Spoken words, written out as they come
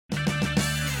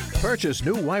Purchase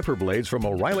new wiper blades from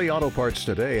O'Reilly Auto Parts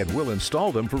today and we'll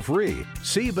install them for free.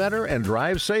 See better and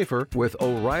drive safer with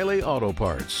O'Reilly Auto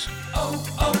Parts.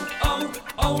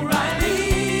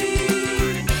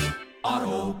 O'Reilly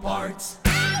Auto Parts.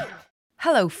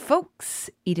 Hello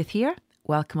folks, Edith here.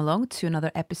 Welcome along to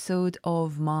another episode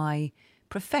of my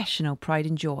professional pride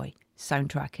and joy,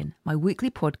 Soundtracking, my weekly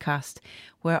podcast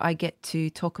where I get to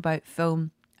talk about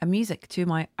film and music, two of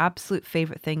my absolute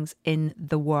favourite things in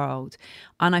the world.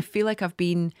 And I feel like I've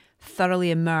been thoroughly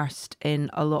immersed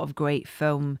in a lot of great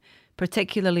film,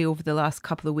 particularly over the last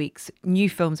couple of weeks,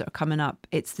 new films that are coming up.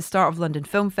 It's the start of London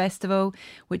Film Festival,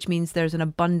 which means there's an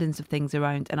abundance of things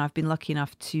around, and I've been lucky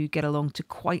enough to get along to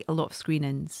quite a lot of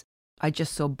screenings. I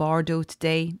just saw Bardo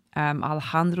today,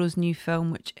 Alejandro's new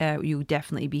film, which you'll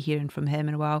definitely be hearing from him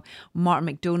in a while. Martin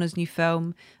McDonagh's new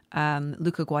film,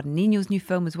 Luca Guadagnino's new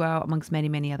film as well, amongst many,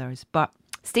 many others. But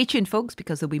stay tuned, folks,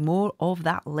 because there'll be more of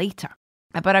that later.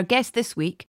 But our guest this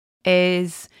week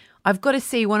is, I've got to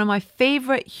say, one of my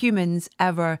favourite humans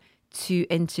ever to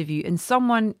interview, and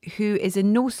someone who is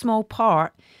in no small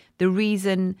part the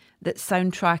reason that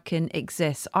Soundtracking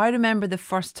exists. I remember the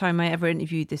first time I ever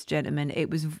interviewed this gentleman.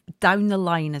 It was down the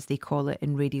line, as they call it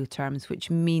in radio terms, which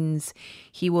means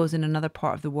he was in another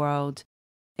part of the world,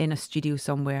 in a studio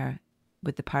somewhere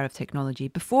with the power of technology.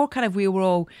 Before kind of we were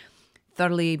all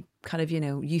thoroughly kind of,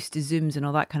 used to Zooms and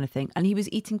all that kind of thing. And he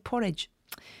was eating porridge.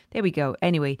 There we go.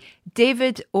 Anyway,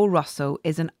 David O. Russell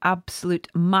is an absolute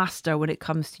master when it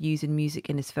comes to using music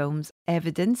in his films,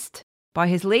 evidenced by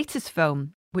his latest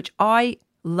film, which I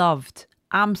loved,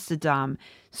 Amsterdam,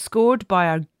 scored by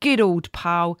our good old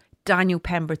pal, Daniel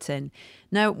Pemberton.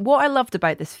 Now, what I loved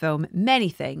about this film, many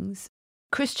things.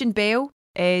 Christian Bale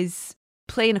is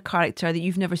playing a character that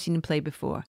you've never seen him play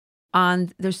before.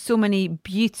 And there's so many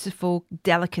beautiful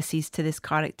delicacies to this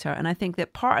character. And I think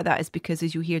that part of that is because,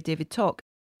 as you hear David talk,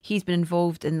 he's been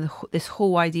involved in this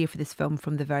whole idea for this film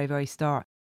from the very, very start.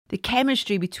 The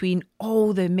chemistry between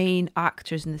all the main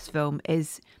actors in this film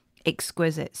is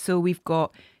exquisite. So we've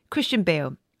got Christian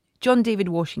Bale, John David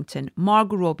Washington,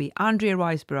 Margot Robbie, Andrea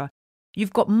Riseborough.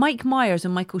 You've got Mike Myers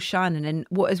and Michael Shannon in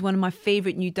what is one of my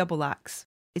favourite new double acts.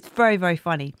 It's very, very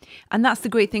funny. And that's the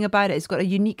great thing about it. It's got a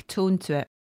unique tone to it.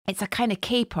 It's a kind of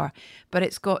caper, but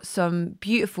it's got some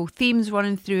beautiful themes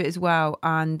running through it as well.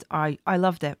 And I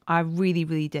loved it. I really,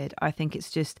 really did. I think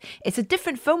it's a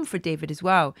different film for David as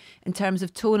well in terms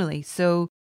of tonally. So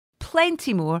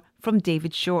plenty more from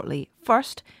David shortly.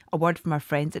 First, a word from our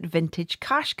friends at Vintage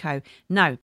Cash Cow.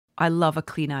 Now, I love a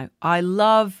clean out. I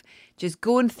love just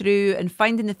going through and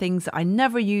finding the things that I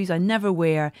never use, I never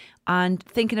wear, and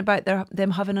thinking about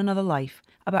them having another life,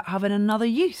 about having another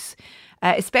use,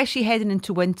 especially heading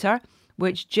into winter,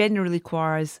 which generally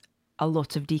requires a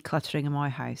lot of decluttering in my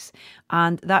house.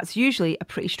 And that's usually a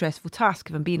pretty stressful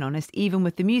task, if I'm being honest, even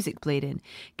with the music played in,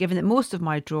 given that most of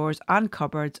my drawers and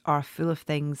cupboards are full of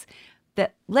things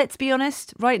that, let's be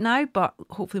honest, right now, but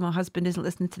hopefully my husband isn't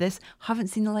listening to this, haven't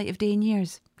seen the light of day in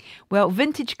years. Well,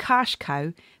 Vintage Cash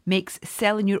Cow makes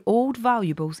selling your old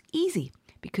valuables easy,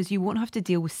 because you won't have to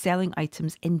deal with selling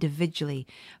items individually.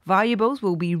 Valuables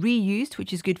will be reused,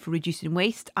 which is good for reducing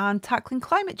waste and tackling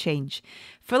climate change.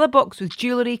 Fill a box with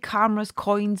jewellery, cameras,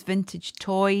 coins, vintage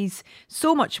toys,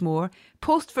 so much more.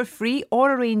 Post for free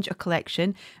or arrange a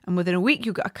collection, and within a week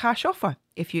you'll get a cash offer.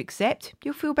 If you accept,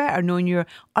 you'll feel better knowing your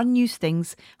unused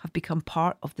things have become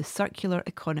part of the circular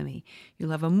economy. You'll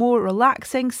have a more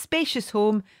relaxing, spacious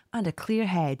home and a clear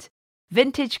head.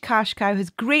 Vintage Cash Cow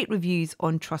has great reviews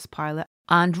on Trustpilot,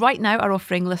 and right now are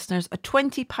offering listeners a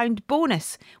 £20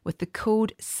 bonus with the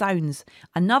code SOUNDS.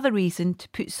 Another reason to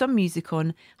put some music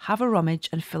on, have a rummage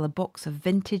and fill a box of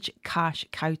Vintage Cash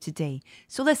Cow today.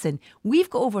 So listen, we've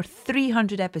got over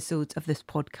 300 episodes of this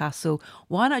podcast, so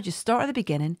why not just start at the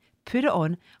beginning, put it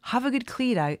on, have a good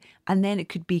clear out, and then it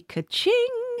could be ka-ching!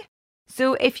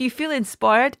 So if you feel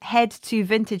inspired, head to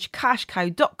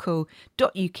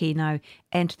vintagecashcow.co.uk now,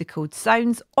 enter the code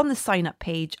SOUNDS on the sign up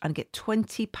page and get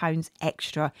 £20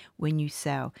 extra when you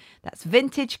sell. That's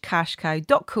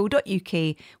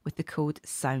vintagecashcow.co.uk with the code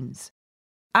SOUNDS.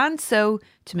 And so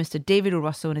to Mr. David O.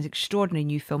 Russell and his extraordinary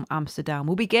new film Amsterdam.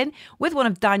 We'll begin with one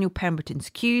of Daniel Pemberton's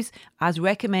cues as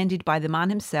recommended by the man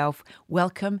himself.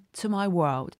 Welcome to my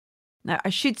world. Now,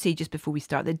 I should say just before we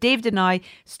start that David and I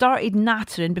started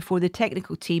nattering before the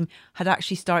technical team had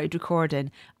actually started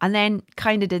recording, and then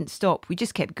kind of didn't stop. We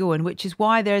just kept going, which is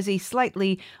why there's a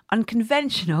slightly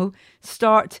unconventional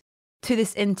start to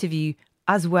this interview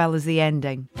as well as the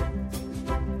ending.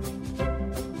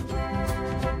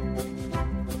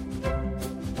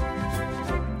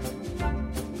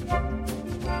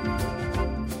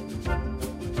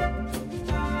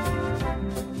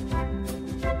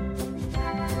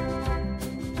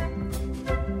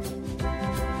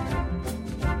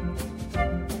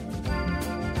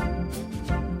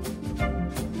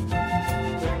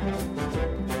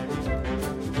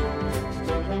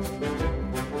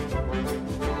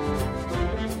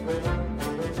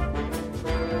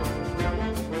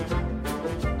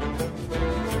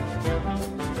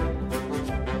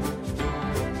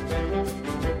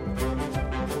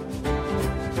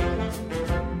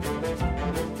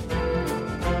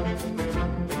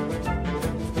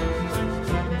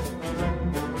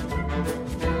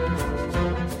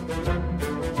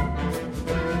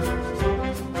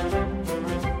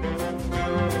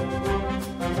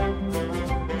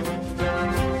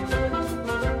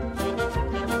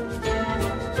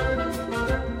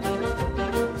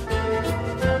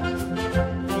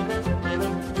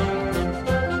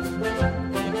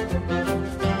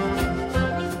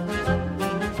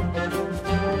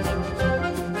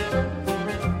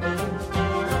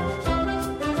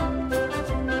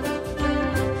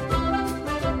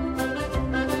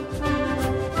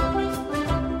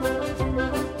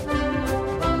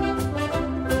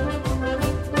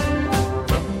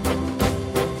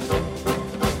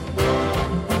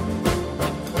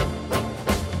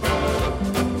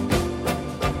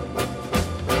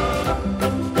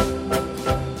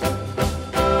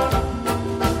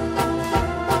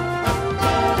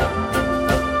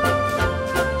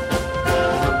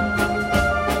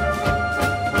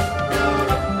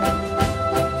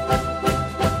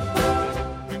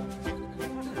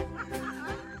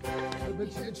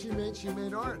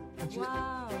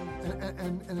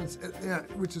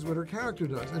 which is what her character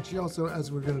does. And she also,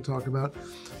 as we're going to talk about,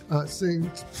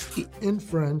 sings in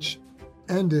French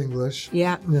and English.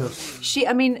 Yeah.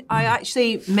 I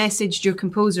actually messaged your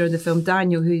composer of the film,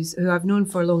 Daniel, who I've known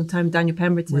for a long time, Daniel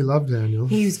Pemberton. We love Daniel.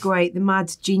 He was great, the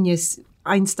mad genius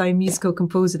Einstein musical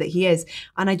composer that he is.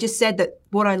 And I just said that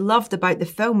what I loved about the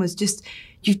film was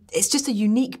it's just a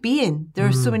unique being. There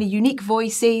are so many unique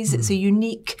voices. It's a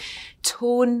unique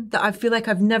tone that I feel like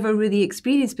I've never really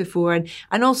experienced before.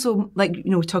 And also, like,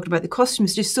 we talked about the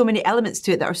costumes, just so many elements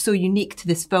to it that are so unique to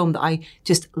this film that I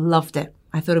just loved it.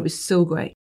 I thought it was so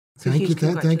great. Thank you.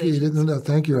 Thank you.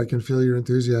 Thank you. I can feel your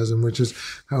enthusiasm, which is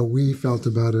how we felt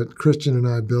about it. Christian and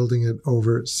I building it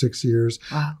over 6 years.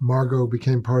 Wow. Margot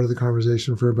became part of the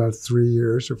conversation for about 3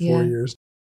 years or 4 years.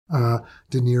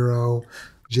 De Niro,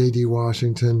 J.D.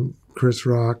 Washington, Chris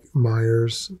Rock,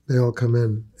 Myers, they all come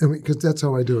in. And because that's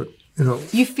how I do it.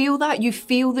 You feel that? You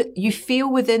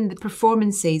feel within the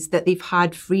performances that they've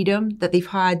had freedom, that they've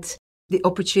had the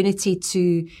opportunity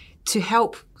to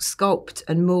help sculpt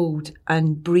and mould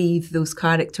and breathe those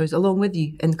characters along with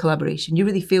you in collaboration. You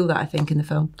really feel that, I think, in the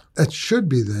film. It should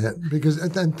be that, because,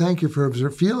 and thank you for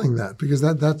feeling that, because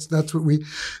that's what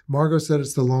Margot said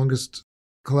it's the longest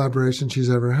collaboration she's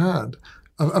ever had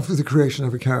of the creation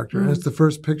of a character. And it's the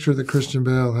first picture that Christian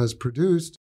Bale has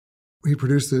produced. He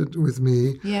produced it with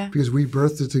me because we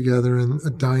birthed it together in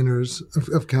diners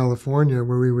of California,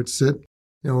 where we would sit.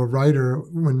 A writer,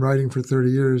 when writing for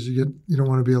 30 years, you don't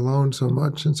want to be alone so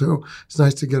much. And so it's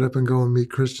nice to get up and go and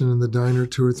meet Christian in the diner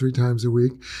 2 or 3 times a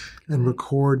week and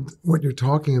record what you're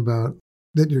talking about,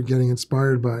 that you're getting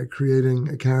inspired by, creating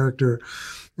a character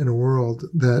in a world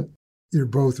that you're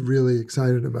both really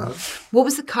excited about. What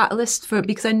was the catalyst for it?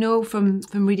 Because I know from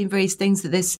reading various things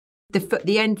that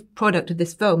the end product of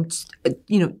this film,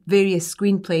 various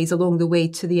screenplays along the way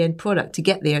to the end product to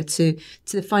get there to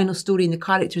the final story and the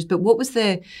characters. But what was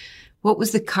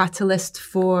the catalyst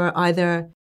for either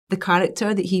the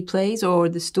character that he plays or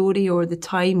the story or the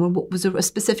time, or what was a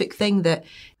specific thing that,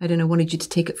 I don't know, wanted you to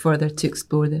take it further to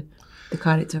explore the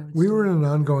character? We were in an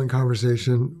ongoing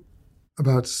conversation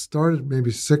started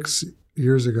maybe 6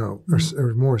 years ago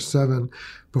or more, 7,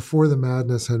 before the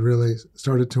madness had really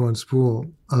started to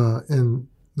unspool in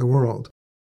the world.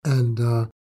 And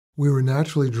we were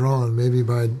naturally drawn, maybe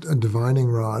by a divining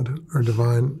rod or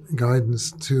divine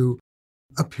guidance, to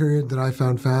a period that I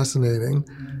found fascinating,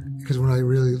 because when I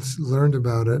really learned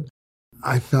about it,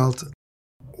 I felt,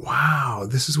 wow,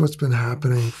 this is what's been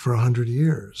happening for 100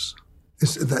 years.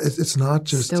 It's not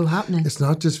just still happening. It's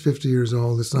not just 50 years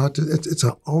old. It's not. It's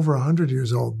over 100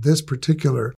 years old. This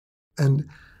particular, and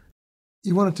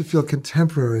you want it to feel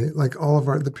contemporary. Like all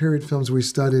of the period films we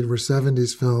studied were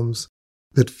 70s films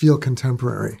that feel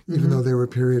contemporary, even though they were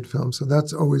period films. So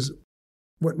that's always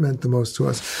what meant the most to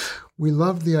us. We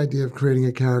loved the idea of creating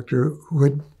a character who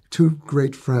had 2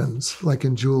 great friends, like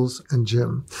in Jules and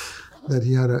Jim, that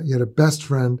he had a best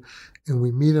friend. And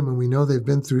we meet them, and we know they've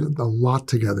been through a lot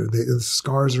together. The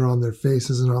scars are on their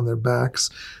faces and on their backs.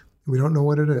 We don't know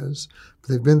what it is, but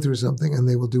they've been through something, and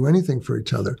they will do anything for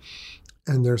each other.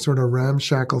 And they're sort of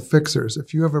ramshackle fixers.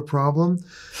 If you have a problem,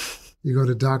 you go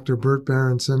to Dr. Bert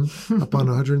Berenson up on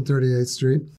 138th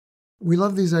Street. We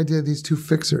love these 2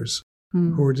 fixers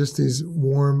who were just these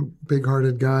warm,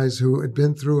 big-hearted guys who had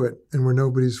been through it and were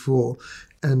nobody's fool.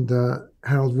 And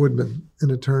Harold Woodman, an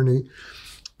attorney,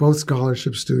 both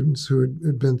scholarship students who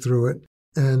had been through it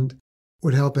and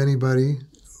would help anybody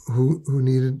who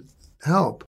needed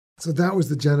help. So that was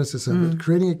the genesis of it.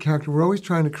 Creating a character. We're always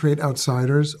trying to create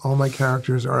outsiders. All my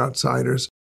characters are outsiders,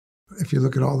 if you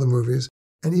look at all the movies.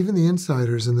 And even the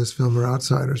insiders in this film are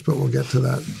outsiders, but we'll get to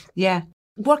that. Yeah.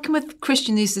 Working with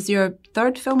Christian, this is your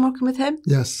 3rd film working with him?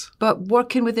 Yes. But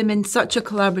working with him in such a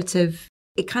collaborative,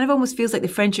 it kind of almost feels like the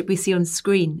friendship we see on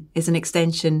screen is an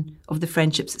extension of the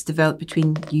friendships that's developed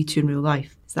between you 2 in real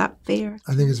life. Is that fair?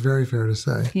 I think it's very fair to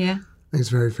say. Yeah. I think it's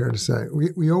very fair to say.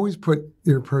 We always put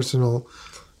your personal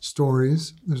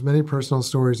stories. There's many personal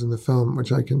stories in the film,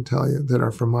 which I can tell you, that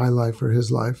are from my life or his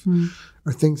life,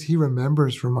 or things he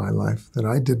remembers from my life that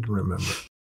I didn't remember.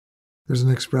 There's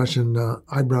an expression,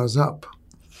 eyebrows up,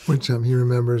 which he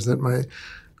remembers that my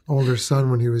older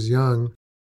son, when he was young,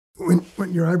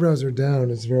 when your eyebrows are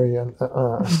down, it's very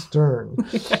stern.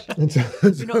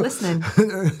 You're not listening.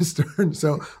 Stern.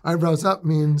 So eyebrows up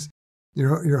means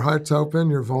your heart's open,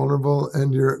 you're vulnerable,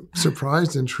 and you're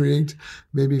surprised, intrigued,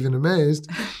 maybe even amazed,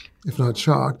 if not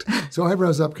shocked. So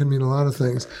eyebrows up can mean a lot of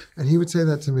things. And he would say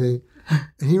that to me,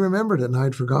 and he remembered it, and I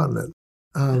had forgotten it.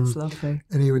 That's lovely.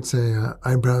 And he would say,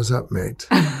 eyebrows up, mate.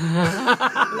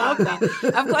 I love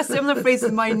that. I've got a similar phrase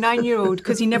with my 9-year-old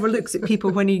because he never looks at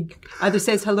people when he either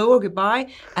says hello or goodbye.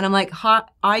 And I'm like,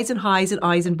 eyes and highs and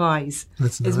eyes and buys.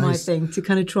 That's is nice. my thing, to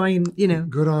kind of try and,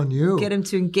 good on you. Get him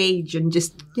to engage and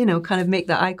just, kind of make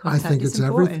that eye contact. I think it's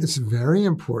important. It's very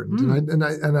important. In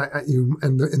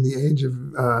the age of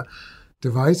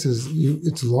devices,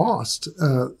 it's lost,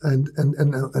 and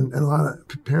a lot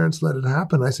of parents let it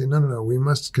happen. I say, no, we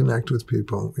must connect with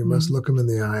people. We must look them in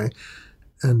the eye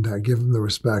and give them the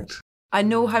respect. I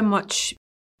know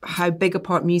how big a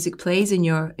part music plays in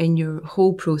your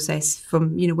whole process,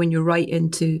 from when you're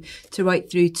writing to right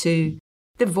through to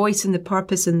the voice and the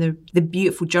purpose and the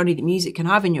beautiful journey that music can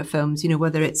have in your films.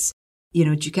 Whether it's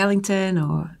Duke Ellington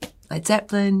or Led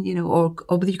Zeppelin, or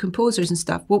with your composers and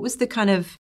stuff. What was the kind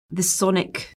of the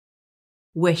sonic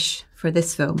wish for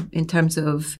this film in terms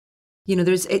of,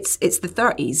 it's the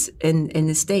 30s in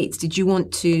the States. Did you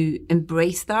want to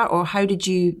embrace that, or how did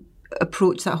you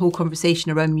approach that whole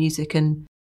conversation around music and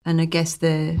I guess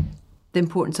the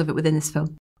importance of it within this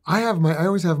film? I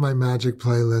always have my magic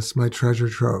playlists, my treasure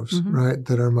troves, right?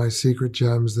 That are my secret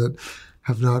gems that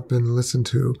have not been listened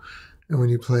to. And when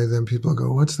you play them, people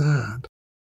go, what's that?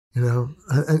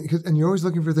 And you're always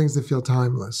looking for things that feel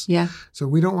timeless. Yeah. So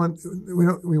we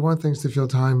want things to feel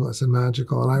timeless and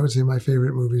magical. And I would say my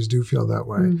favorite movies do feel that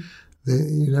way.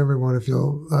 You never want to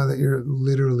feel that you're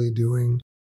literally doing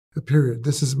a period.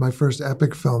 This is my first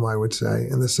epic film, I would say,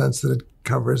 in the sense that it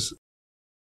covers,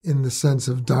 in the sense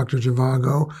of Dr.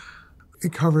 Zhivago,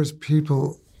 it covers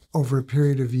people over a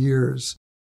period of years,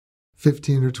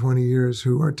 15 or 20 years,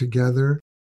 who are together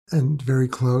and very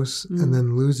close and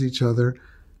then lose each other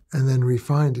and then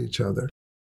refind each other.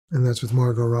 And that's with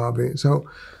Margot Robbie. So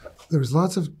there was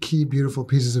lots of key, beautiful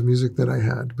pieces of music that I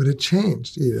had, but it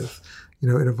changed, Edith.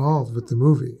 It evolved with the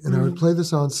movie. And I would play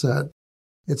this on set.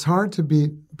 It's hard to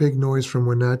beat Big Noise from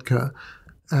Winnetka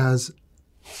as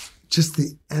just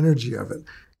the energy of it.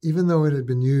 Even though it had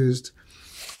been used,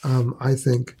 I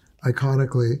think,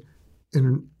 iconically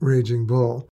in Raging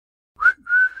Bull.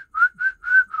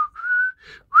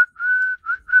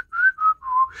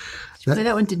 Play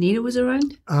that when De Niro was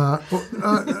around?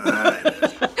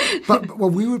 But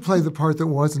we would play the part that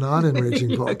was not in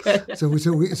Raging Bull. Okay. So which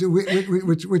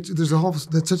there's a whole,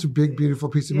 that's such a big, beautiful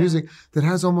piece of music that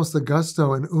has almost the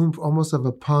gusto and oomph almost of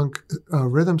a punk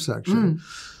rhythm section.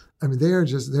 I mean, they're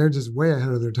just way ahead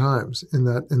of their times in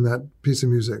that piece of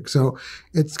music. So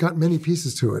it's got many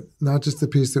pieces to it, not just the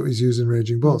piece that was used in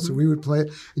Raging Bull. So we would play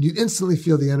it, and you'd instantly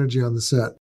feel the energy on the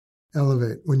set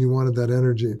elevate when you wanted that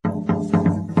energy.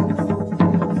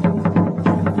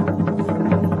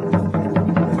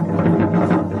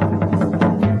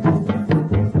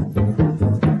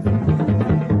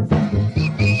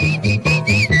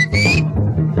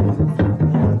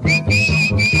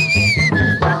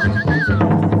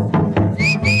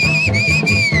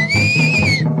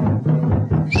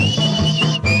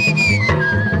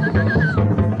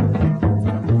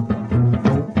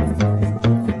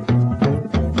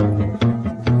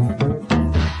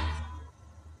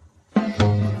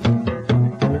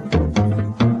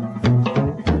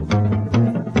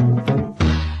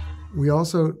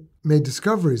 Also made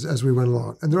discoveries as we went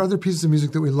along. And there are other pieces of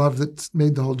music that we loved that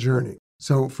made the whole journey.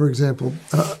 So, for example,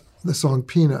 the song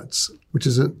Peanuts, which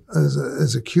is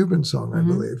a Cuban song, I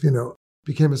believe,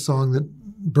 became a song that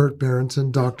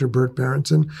Dr. Burt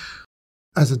Berenson,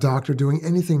 as a doctor doing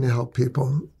anything to help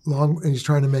people, and he's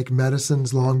trying to make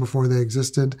medicines long before they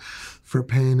existed for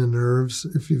pain and nerves,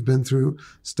 if you've been through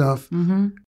stuff.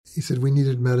 He said we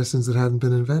needed medicines that hadn't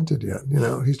been invented yet.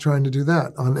 He's trying to do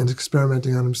that and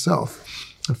experimenting on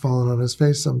himself and falling on his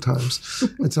face sometimes.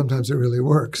 And sometimes it really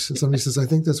works. And somebody says, I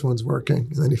think this one's working.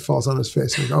 And then he falls on his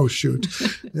face and goes, oh, shoot.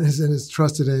 And his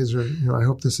trusted aides are, I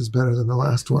hope this is better than the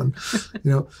last one.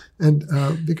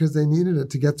 And because they needed it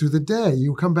to get through the day.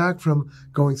 You come back from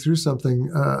going through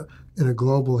something in a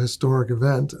global historic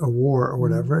event, a war or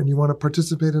whatever, and you want to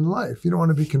participate in life. You don't want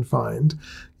to be confined,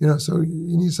 so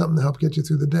you need something to help get you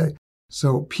through the day.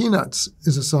 So Peanuts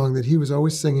is a song that he was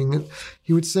always singing. And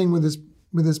he would sing with his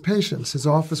patients. His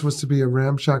office was to be a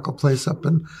ramshackle place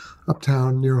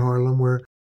uptown near Harlem, where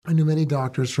I knew many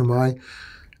doctors from my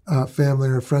family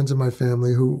or friends of my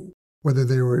family who, whether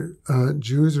they were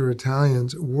Jews or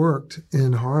Italians, worked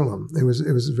in Harlem. It was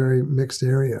a very mixed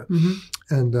area.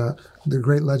 And the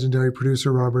great legendary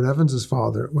producer Robert Evans's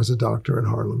father was a doctor in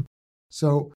Harlem.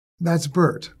 So that's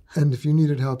Bert. And if you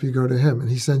needed help, you go to him. And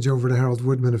he sends you over to Harold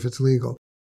Woodman if it's legal.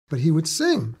 But he would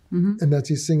sing. And that's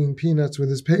he's singing Peanuts with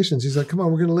his patients. He's like, come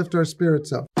on, we're going to lift our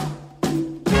spirits up.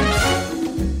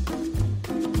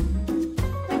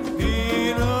 Peanuts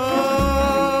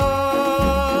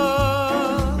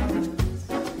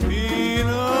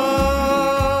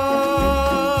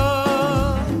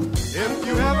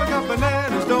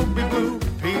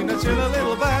punch in a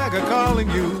little bag of calling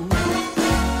you.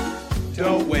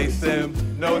 Don't waste them,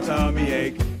 no tummy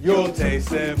ache. You'll taste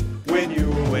them when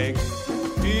you awake.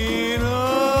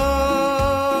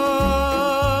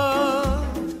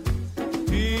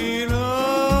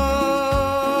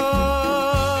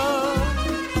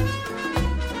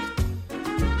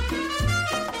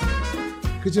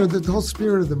 Because, you know, the whole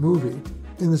spirit of the movie,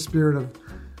 in the spirit of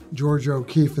George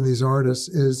O'Keeffe and these artists,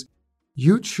 is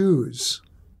you choose.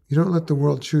 You don't let the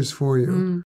world choose for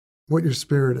you what your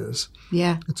spirit is.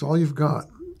 Yeah. It's all you've got.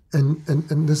 And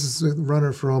this is a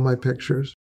runner for all my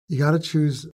pictures. You got to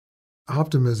choose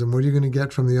optimism. What are you going to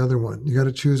get from the other one? You got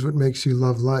to choose what makes you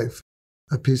love life.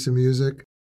 A piece of music,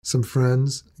 some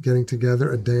friends, getting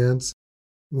together, a dance.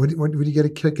 What do you get a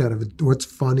kick out of it? What's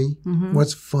funny?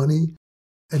 What's funny?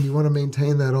 And you want to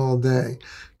maintain that all day.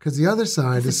 Because the other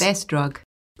side is the best drug.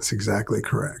 That's exactly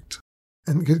correct.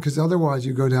 And because otherwise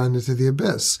you go down into the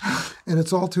abyss. And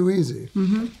it's all too easy.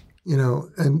 You know,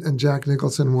 and Jack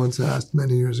Nicholson once asked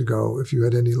many years ago, if you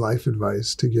had any life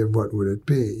advice to give, what would it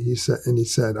be? He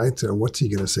said, I'd say, what's he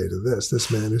going to say to this?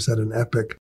 This man who's had an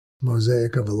epic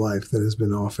mosaic of a life that has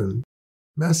been often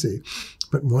messy,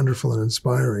 but wonderful and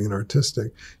inspiring and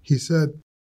artistic. He said,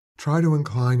 try to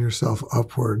incline yourself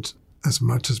upwards as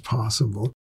much as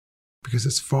possible, because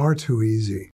it's far too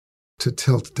easy to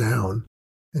tilt down.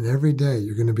 And every day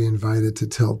you're going to be invited to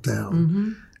tilt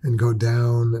down. And go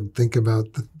down and think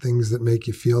about the things that make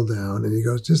you feel down. And he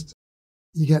goes,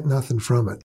 you get nothing from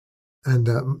it. And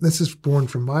this is born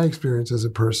from my experience as a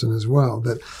person as well,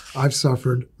 that I've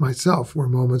suffered myself, were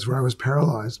moments where I was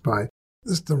paralyzed by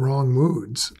just the wrong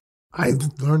moods. I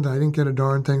learned I didn't get a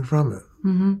darn thing from it.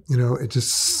 You know, it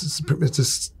just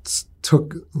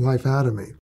took life out of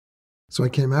me. So I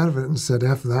came out of it and said,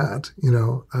 F that, you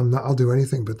know, I'll do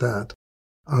anything but that.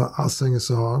 I'll sing a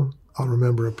song. I'll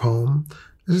remember a poem.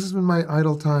 This has been my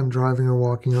idle time driving or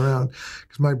walking around,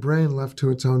 because my brain, left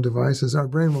to its own devices, our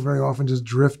brain will very often just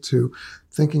drift to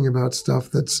thinking about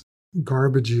stuff that's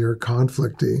garbagey or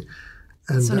conflicty.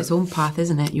 And it's on its own path,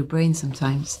 isn't it? Your brain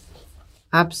sometimes.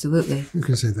 Absolutely. You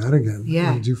can say that again.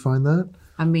 Yeah. Did you find that?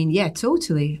 I mean, yeah,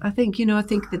 totally. I think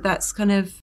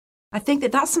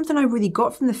that's something I really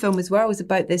got from the film as well, was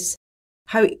about this,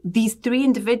 how these three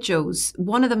individuals,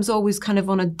 one of them's always kind of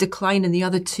on a decline and the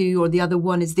other two or the other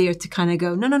one is there to kind of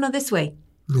go, no, this way.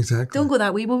 Exactly. Don't go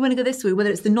that way. We want to go this way,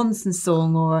 whether it's the nonsense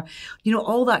song or, you know,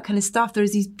 all that kind of stuff. They're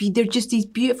just these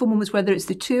beautiful moments, whether it's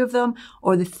the two of them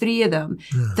or the three of them,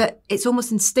 that it's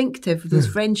almost instinctive, those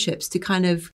friendships, to kind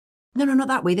of, no, not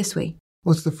that way, this way.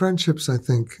 Well, it's the friendships I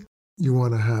think you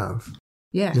want to have.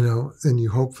 Yeah. You know, and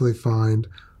you hopefully find,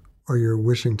 or you're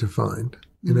wishing to find.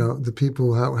 You know, the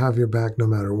people who have your back no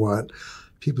matter what,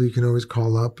 people you can always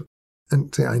call up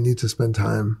and say, I need to spend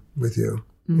time with you,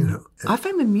 you know. I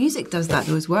find when music does that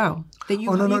though as well. That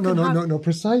you, no,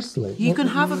 precisely. You can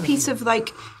have a piece of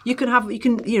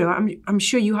I'm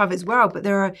sure you have as well, but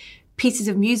there are pieces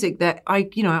of music that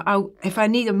if I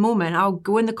need a moment, I'll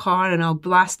go in the car and I'll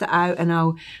blast it out and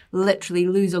I'll literally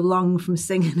lose a lung from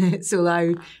singing it so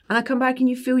loud. And I come back and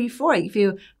you feel euphoric. You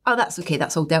feel, oh, that's okay.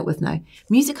 That's all dealt with now.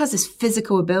 Music has this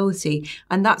physical ability.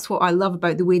 And that's what I love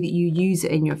about the way that you use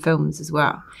it in your films as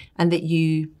well. And that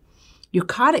your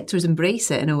characters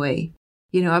embrace it in a way.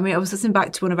 You know, I mean, I was listening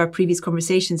back to one of our previous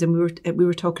conversations and we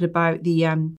were talking about the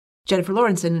Jennifer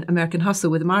Lawrence in American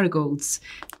Hustle with the Marigolds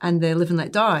and the Live and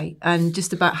Let Die, and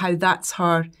just about how that's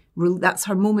her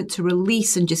moment to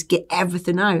release and just get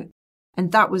everything out.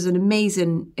 And that was an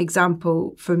amazing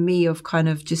example for me of kind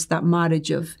of just that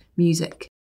marriage of music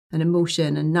and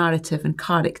emotion and narrative and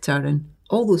character and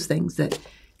all those things that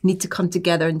need to come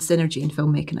together in synergy in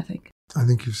filmmaking, I think. I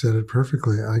think you've said it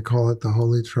perfectly. I call it the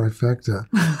holy trifecta.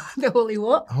 The holy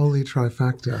what? Holy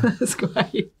trifecta. That's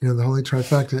great. You know, the holy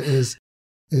trifecta is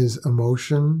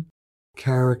emotion,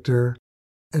 character,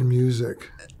 and music,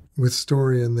 with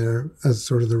story in there as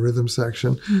sort of the rhythm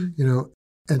section, you know,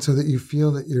 and so that you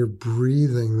feel that you're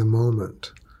breathing the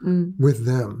moment with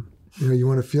them. You know, you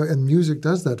want to feel, and music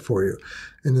does that for you.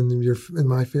 And in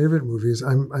my favorite movies,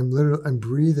 I'm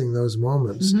breathing those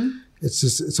moments.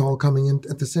 It's all coming in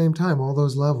at the same time, all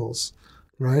those levels,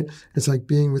 right? It's like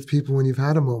being with people when you've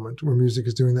had a moment where music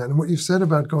is doing that. And what you've said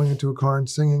about going into a car and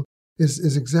singing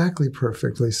is exactly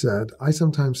perfectly said. I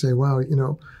sometimes say, wow, you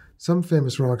know, some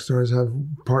famous rock stars have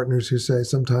partners who say,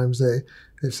 sometimes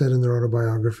they've said in their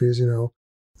autobiographies, you know,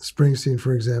 Springsteen,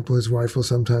 for example, his wife will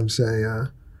sometimes say,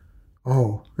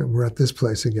 oh, we're at this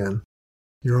place again.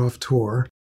 You're off tour.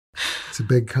 It's a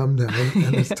big come down,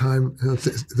 and it's time.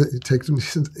 It takes him.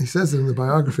 He says it in the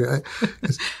biography.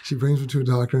 She brings him to a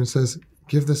doctor and says,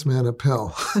 give this man a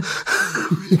pill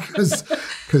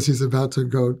because he's about to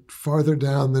go farther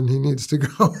down than he needs to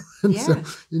go. And so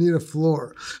you need a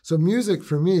floor. So music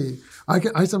for me,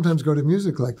 I sometimes go to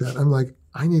music like that. I'm like,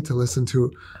 I need to listen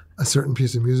to a certain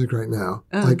piece of music right now,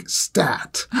 like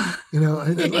stat,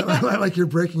 like you're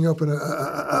breaking open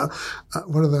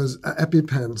one of those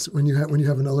EpiPens when you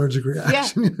have an allergic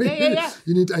reaction.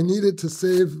 I need it to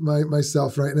save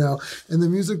myself right now, and the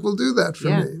music will do that for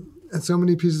me. And so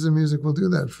many pieces of music will do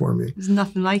that for me. There's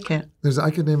nothing like it. I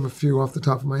could name a few off the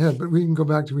top of my head, but we can go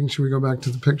back to. Should we go back to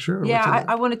the picture?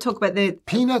 I want to talk about the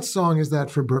Peanuts song. Is that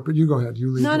for Bert? But you go ahead.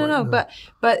 You lead. No.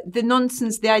 But the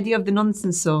nonsense, the idea of the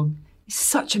nonsense song. It's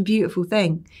such a beautiful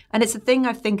thing. And it's a thing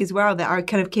I think as well that I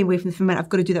kind of came away from the film and I've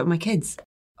got to do that with my kids.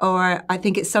 Or I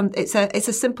think it's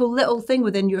a simple little thing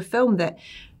within your film that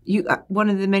one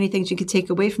of the many things you could take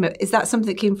away from it. Is that something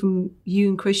that came from you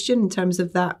and Christian in terms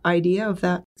of that idea of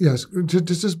that? Yes.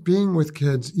 Just being with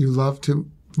kids, you love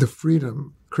the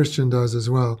freedom, Christian does as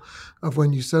well, of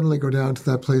when you suddenly go down to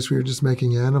that place where you're just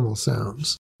making animal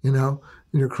sounds, and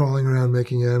you're crawling around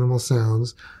making animal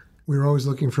sounds. We were always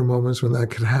looking for moments when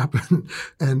that could happen.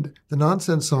 And the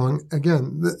nonsense song,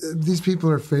 again, these people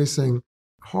are facing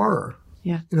horror.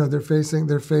 Yeah. They're facing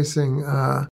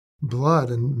blood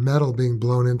and metal being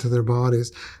blown into their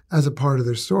bodies as a part of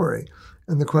their story.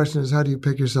 And the question is, how do you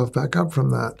pick yourself back up from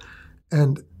that?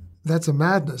 And that's a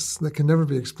madness that can never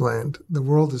be explained. The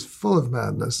world is full of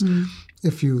madness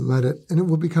if you let it, and it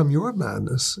will become your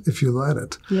madness if you let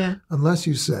it. Yeah. Unless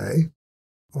you say,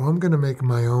 I'm going to make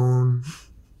my own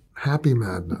happy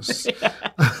madness.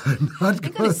 I'm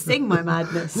going to sing my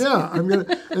madness. I'm going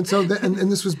to. And so,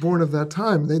 and this was born of that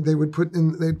time.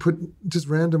 They'd put just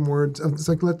random words. It's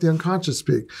like let the unconscious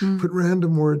speak. Put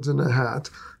random words in a hat,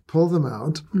 pull them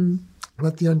out,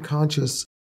 let the unconscious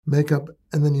make up,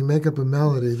 and then you make up a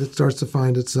melody that starts to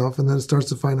find itself, and then it starts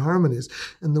to find harmonies.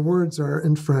 And the words are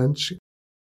in French,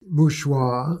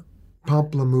 mouchoir,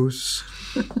 pamplemousse,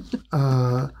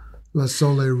 la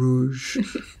soleil rouge.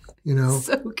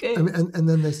 So good. And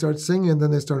then they start singing, and then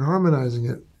they start harmonizing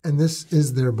it. And this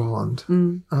is their bond,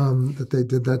 that they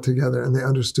did that together, and they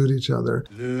understood each other.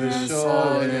 Le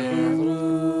soleil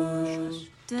rouge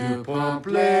de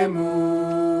pamplemousse,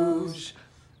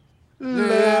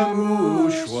 le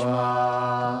mouchoir,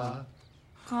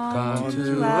 quand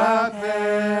tu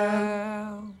appelles,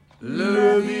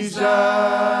 le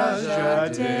visage à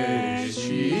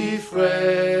déchiffrer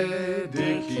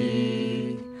de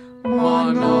qui?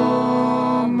 Mon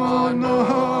homme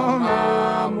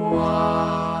à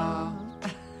moi,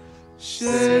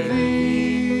 c'est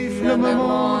vivement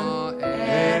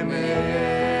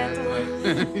aimer.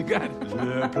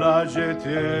 Le plage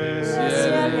était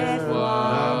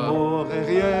l'amour est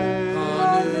rien.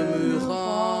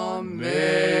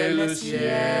 Mais le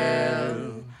ciel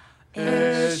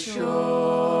est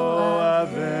chaud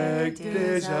avec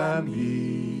des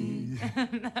amis.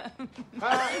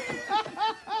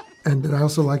 And I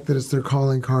also like that it's their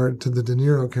calling card to the De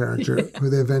Niro character,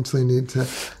 who they eventually need to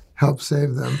help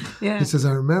save them. Yeah. He says,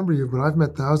 I remember you, but I've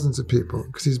met thousands of people,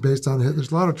 because he's based on it.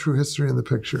 There's a lot of true history in the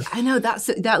picture. I know,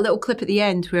 that's that little clip at the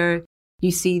end where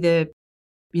you see the,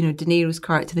 De Niro's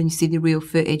character, then you see the real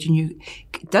footage, and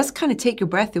it does kind of take your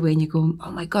breath away, and you go,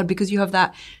 oh my God, because you have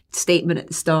that statement at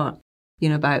the start,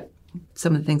 about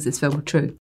some of the things in this film are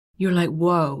true. You're like,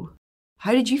 whoa,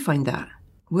 how did you find that?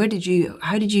 How did you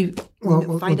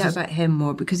find out about him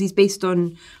more? Because he's based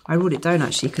on, I wrote it down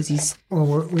actually, because he's... Well,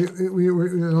 we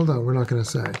hold on, we're not going to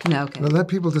say. No, okay. But let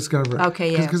people discover it.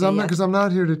 Okay, yeah. Because I'm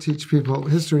not here to teach people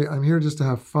history. I'm here just to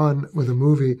have fun with a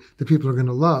movie that people are going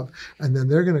to love. And then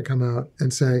they're going to come out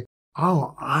and say,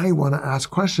 oh, I want to ask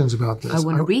questions about this. I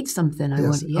want to read something. I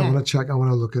want to check. I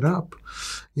want to look it up.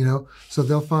 So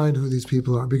they'll find who these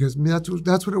people are, because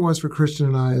that's what it was for Christian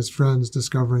and I as friends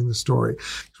discovering the story.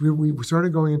 We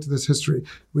started going into this history.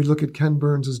 We look at Ken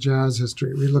Burns' jazz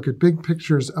history. We look at big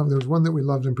pictures of. There was one that we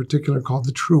loved in particular called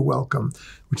The True Welcome,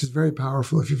 which is very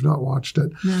powerful if you've not watched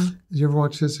it. No. Did you ever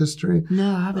watch his history?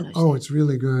 No, I haven't. Oh, it's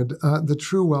really good. The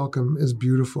True Welcome is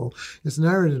beautiful. It's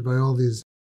narrated by all these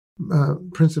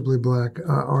principally black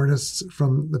artists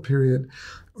from the period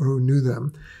who knew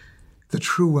them. The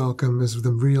true welcome is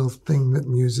the real thing that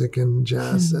music and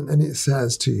jazz, and it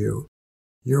says to you,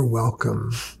 you're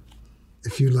welcome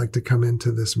if you'd like to come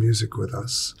into this music with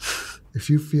us. If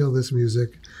you feel this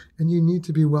music, and you need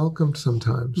to be welcomed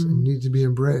sometimes, and you need to be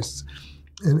embraced,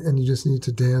 and you just need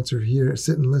to dance or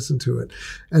sit and listen to it.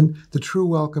 And the true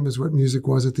welcome is what music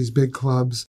was at these big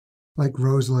clubs like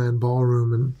Roseland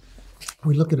Ballroom and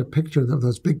we look at a picture,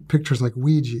 those big pictures like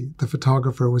Ouija, the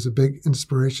photographer, was a big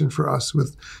inspiration for us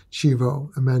with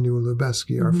Chivo, Emmanuel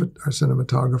Lubezki, our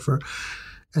cinematographer,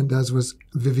 and as was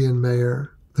Vivian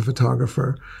Mayer, the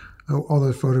photographer, all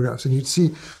those photographs. And you'd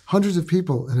see hundreds of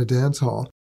people in a dance hall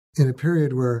in a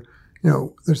period where,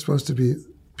 there's supposed to be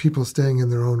people staying in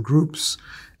their own groups.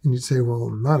 And you'd say,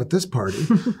 well, not at this party.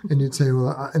 And you'd say,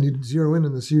 and you'd zero in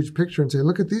on this huge picture and say,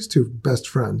 look at these two best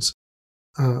friends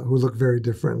who look very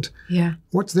different. Yeah.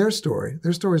 What's their story?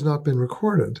 Their story's not been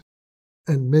recorded.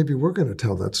 And maybe we're going to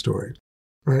tell that story,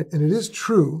 right? And it is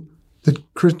true that,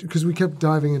 because we kept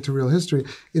diving into real history,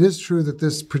 it is true that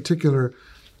this particular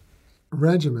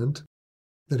regiment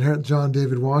that John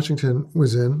David Washington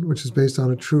was in, which is based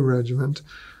on a true regiment,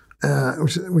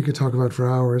 which we could talk about for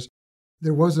hours,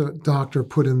 there was a doctor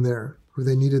put in there who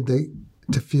they needed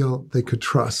to feel they could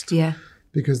trust. Yeah.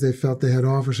 Because they felt they had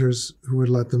officers who would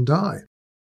let them die.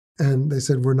 And they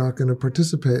said, we're not going to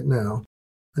participate now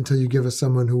until you give us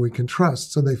someone who we can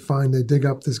trust. So they dig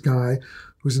up this guy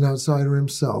who's an outsider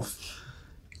himself.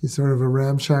 He's sort of a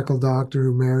ramshackle doctor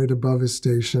who married above his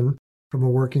station from a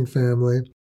working family,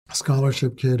 a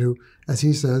scholarship kid who, as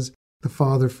he says, the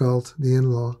father felt, the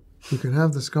in-law, who can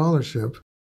have the scholarship,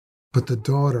 but the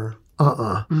daughter,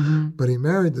 But he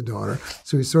married the daughter.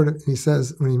 So he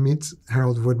says, when he meets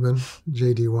Harold Woodman,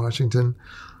 J.D. Washington.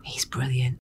 He's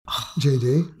brilliant.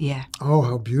 J.D.? Yeah. Oh,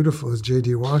 how beautiful is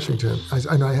J.D. Washington.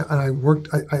 I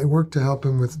worked to help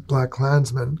him with Black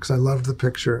Klansmen because I loved the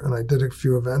picture, and I did a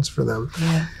few events for them.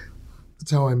 Yeah.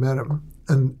 That's how I met him.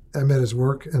 And I met his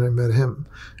work, and I met him.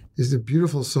 He's a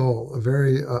beautiful soul, a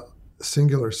very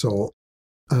singular soul,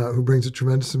 who brings a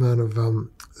tremendous amount of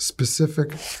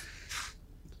specific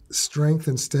strength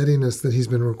and steadiness that he's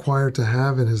been required to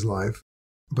have in his life,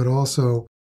 but also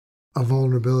a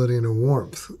vulnerability and a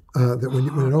warmth that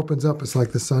when it opens up, it's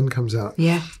like the sun comes out.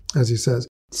 Yeah, as he says.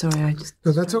 Sorry, I just.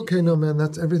 No, that's okay. No, man,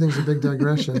 everything's a big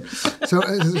digression. So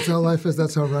it's how life is.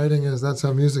 That's how writing is. That's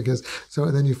how music is. So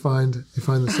and then you find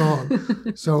the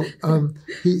song. So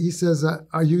he says,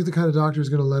 "Are you the kind of doctor who's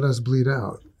going to let us bleed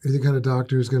out? Are you the kind of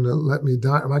doctor who's going to let me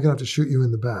die? Am I going to have to shoot you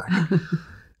in the back?"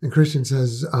 And Christian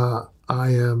says, "I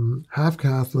am half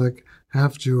Catholic,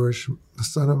 half Jewish, the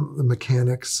son of the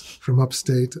mechanics from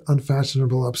upstate,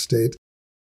 unfashionable upstate,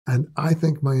 and I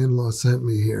think my in-law sent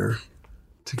me here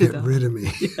to get rid of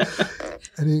me." Yeah.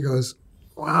 And he goes,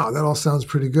 "Wow, that all sounds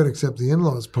pretty good except the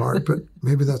in-laws part, but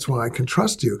maybe that's why I can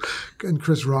trust you." And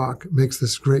Chris Rock makes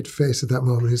this great face at that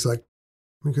moment. He's like,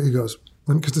 he goes,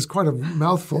 because it's quite a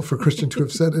mouthful for Christian to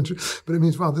have said, but it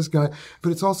means, wow, this guy,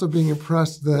 but it's also being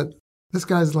impressed that this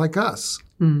guy's like us.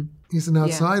 Mm. He's an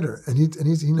outsider, and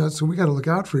he knows, so we got to look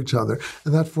out for each other,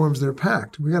 and that forms their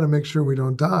pact. We got to make sure we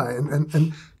don't die,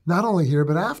 and not only here,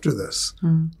 but after this.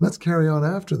 Mm. Let's carry on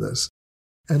after this.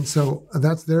 And so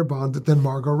that's their bond that then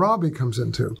Margot Robbie comes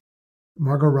into.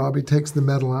 Margot Robbie takes the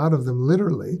metal out of them,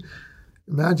 literally.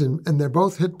 Imagine, and they're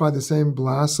both hit by the same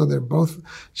blast, so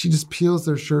she just peels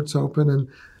their shirts open, and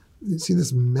you see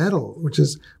this metal, which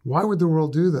is, why would the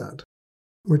world do that?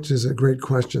 Which is a great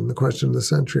question, the question of the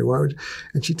century.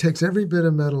 And she takes every bit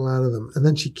of metal out of them, and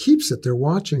then she keeps it. They're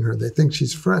watching her. They think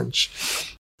she's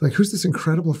French. Like, who's this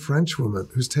incredible French woman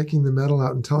who's taking the metal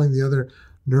out and telling the other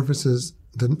nurses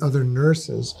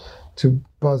to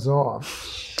buzz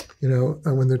off?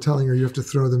 And when they're telling her you have to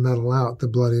throw the metal out, the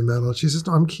bloody metal, she says,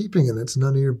 "No, I'm keeping it. It's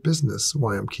none of your business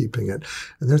why I'm keeping it."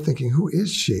 And they're thinking, who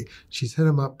is she? She's hit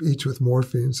them up each with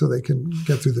morphine so they can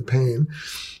get through the pain.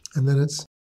 And then it's,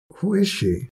 who is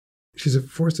she? She's a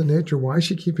force of nature. Why is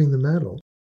she keeping the metal?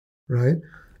 Right?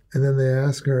 And then they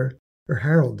ask her, or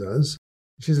Harold does.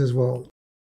 She says, "Well,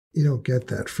 you don't get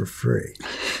that for free.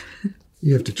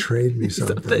 You have to trade me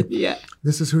something." Yeah.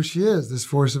 This is who she is, this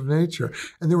force of nature.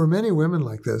 And there were many women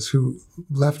like this who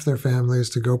left their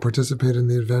families to go participate in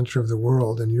the adventure of the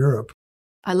world in Europe.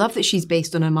 I love that she's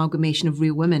based on an amalgamation of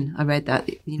real women. I read that.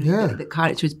 The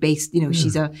character is based,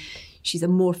 she's a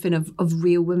morphine of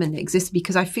real women that existed,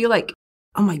 because I feel like,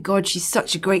 oh my God, she's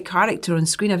such a great character on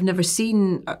screen. I've never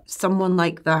seen someone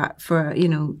like that for,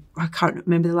 I can't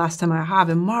remember the last time I have.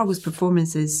 And Margot's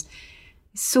performance is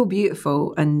so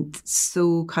beautiful and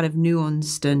so kind of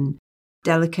nuanced and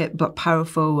delicate, but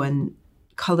powerful and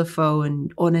colourful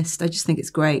and honest. I just think it's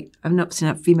great. I've not seen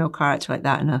a female character like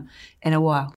that in a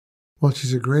while. Well,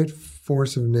 she's a great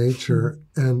force of nature.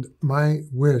 And my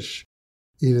wish,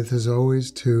 Edith, is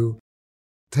always to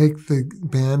take the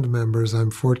band members I'm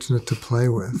fortunate to play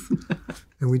with.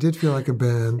 And we did feel like a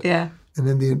band. Yeah. And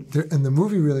then the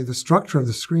movie, really, the structure of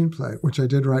the screenplay, which I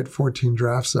did write 14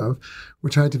 drafts of,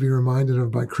 which I had to be reminded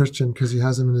of by Christian because he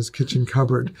has them in his kitchen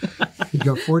cupboard. He'd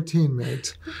go, 14,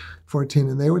 mate. 14,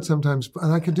 and they would sometimes,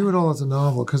 and I could do it all as a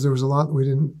novel because there was a lot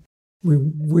we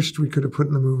wished we could have put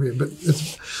in the movie, but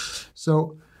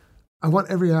so I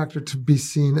want every actor to be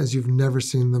seen as you've never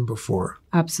seen them before.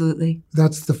 Absolutely.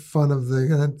 That's the fun of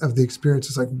the experience.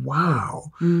 It's like,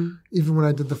 wow. Even when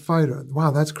I did The Fighter, wow,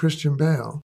 that's Christian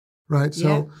Bale, right?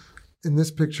 So in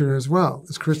this picture as well,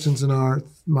 it's Christian's in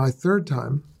my third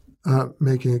time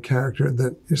making a character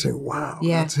that you're saying, wow,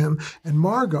 that's him. And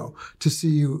Margot, to see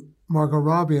you, Margot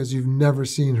Robbie, as you've never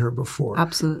seen her before.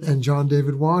 Absolutely. And John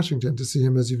David Washington, to see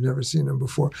him as you've never seen him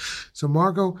before. So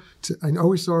Margot, I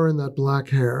always saw her in that black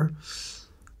hair,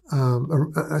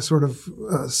 a sort of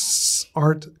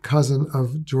art cousin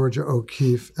of Georgia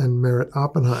O'Keeffe and Merritt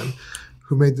Oppenheim,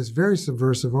 who made this very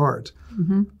subversive art.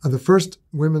 The first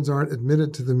women's art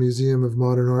admitted to the Museum of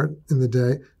Modern Art in the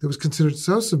day that was considered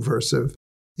so subversive,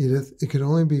 Edith, it could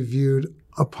only be viewed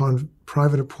upon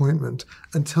private appointment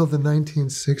until the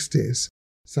 1960s,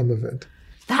 some of it.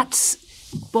 That's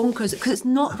bonkers, because it's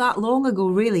not that long ago,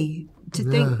 really, to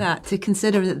think that, to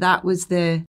consider that was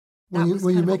the... When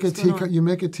you make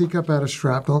a teacup out of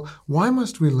shrapnel, why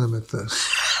must we limit this?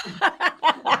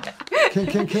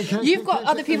 You've got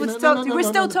other people to talk to. We're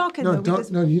still talking.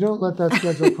 No, you don't let that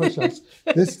schedule push us.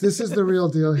 This is the real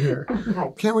deal here.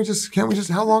 Can't we just?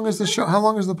 How long is the show? How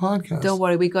long is the podcast? Don't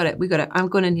worry, we got it. I'm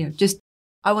going in here.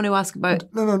 I want to ask about...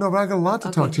 No, but I got a lot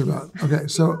to talk to you about. Okay,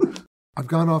 so I've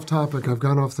gone off topic. I've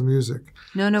gone off the music.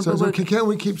 No, so can't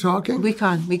we keep talking? We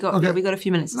can. We got a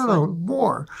few minutes. No,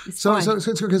 more. So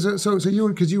you,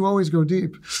 because you always go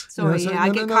deep. Sorry, I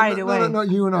get carried away. No,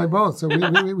 you and I both. So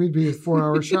we'd be a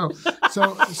 4-hour show.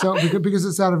 So because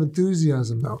it's out of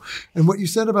enthusiasm, though. And what you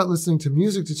said about listening to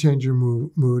music to change your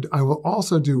mood, I will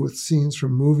also do with scenes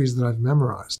from movies that I've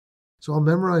memorized. So I'll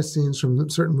memorize scenes from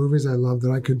certain movies I love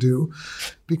that I could do,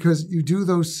 because you do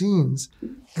those scenes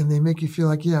and they make you feel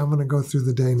like, I'm going to go through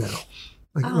the day now.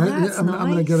 Like, I'm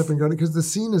going to get up and go, because the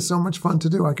scene is so much fun to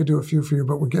do. I could do a few for you,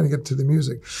 but we're going to get to the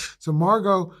music. So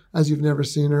Margot, as you've never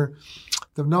seen her,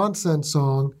 the Nonsense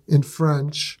song in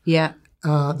French. Yeah.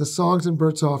 The songs in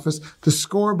Bert's Office, the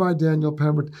score by Daniel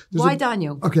Pemberton. Why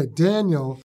Daniel? Okay,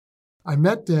 Daniel. I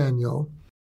met Daniel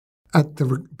at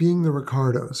Being the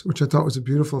Ricardos, which I thought was a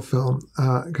beautiful film,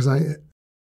 because I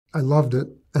loved it,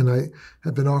 and I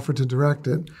had been offered to direct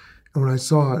it. And when I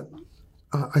saw it,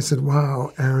 I said,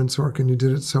 wow, Aaron Sorkin, you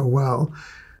did it so well.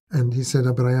 And he said,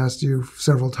 but I asked you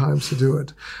several times to do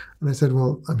it. And I said,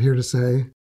 well, I'm here to say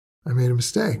I made a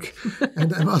mistake.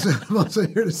 And I'm also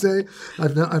here to say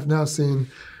I've now seen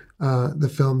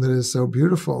the film that is so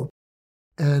beautiful.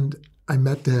 And I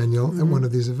met Daniel at one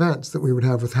of these events that we would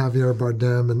have with Javier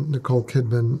Bardem and Nicole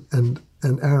Kidman and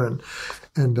Aaron.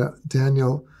 And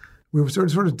Daniel, we were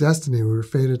sort of destiny. We were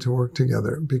fated to work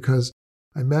together, because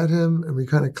I met him and we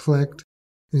kind of clicked.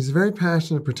 And he's a very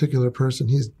passionate, particular person.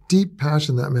 He has deep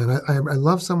passion, that man. I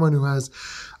love someone who has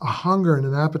a hunger and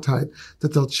an appetite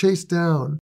that they'll chase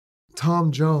down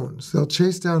Tom Jones. They'll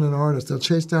chase down an artist. They'll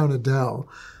chase down Adele.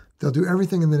 They'll do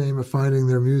everything in the name of finding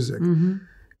their music.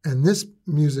 And this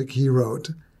music he wrote,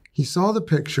 he saw the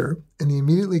picture and he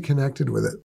immediately connected with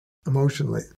it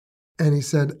emotionally. And he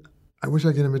said, I wish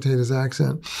I could imitate his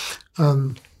accent.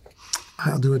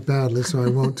 I'll do it badly, so I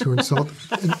won't, to insult,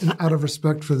 out of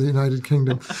respect for the United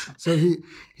Kingdom. So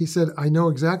he said, I know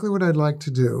exactly what I'd like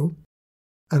to do,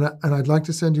 and I'd like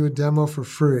to send you a demo for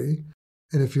free.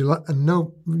 And if you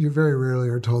no, you very rarely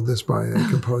are told this by a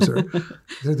composer.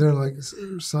 They're like,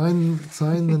 sign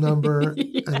the number,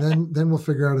 and then we'll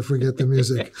figure out if we get the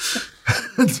music.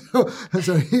 and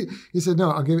so he said,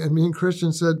 no, I'll give you. And me and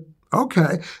Christian said,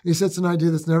 okay. He said, it's an idea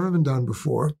that's never been done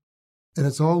before, and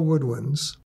it's all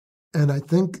woodwinds. And I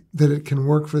think that it can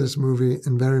work for this movie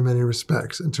in very many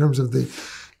respects, in terms of the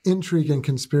intrigue and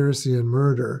conspiracy and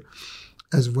murder,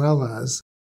 as well as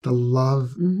the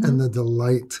love and the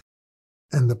delight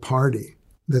and the party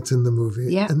that's in the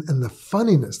movie, and the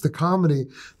funniness, the comedy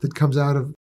that comes out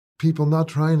of people not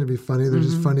trying to be funny. They're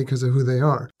just funny because of who they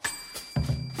are.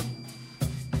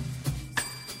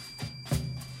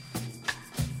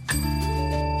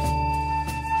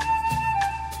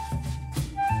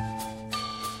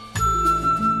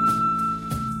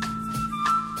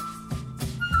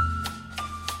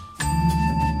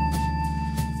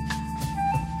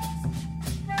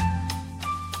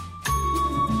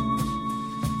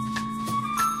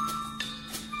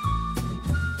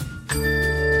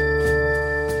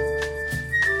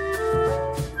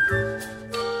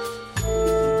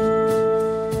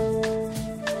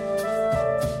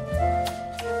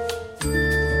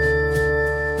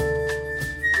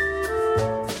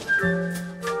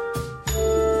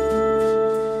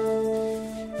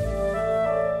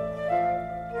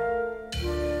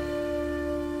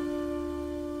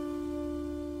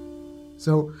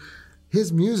 So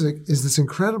his music is this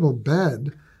incredible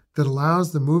bed that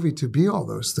allows the movie to be all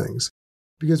those things.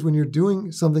 Because when you're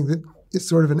doing something that is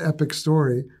sort of an epic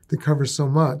story that covers so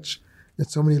much, and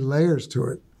so many layers to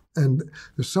it, and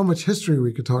there's so much history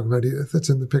we could talk about, Edith, that's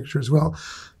in the picture as well.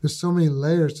 There's so many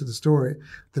layers to the story.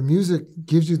 The music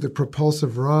gives you the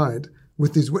propulsive ride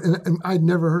with these, and I'd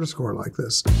never heard a score like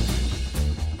this.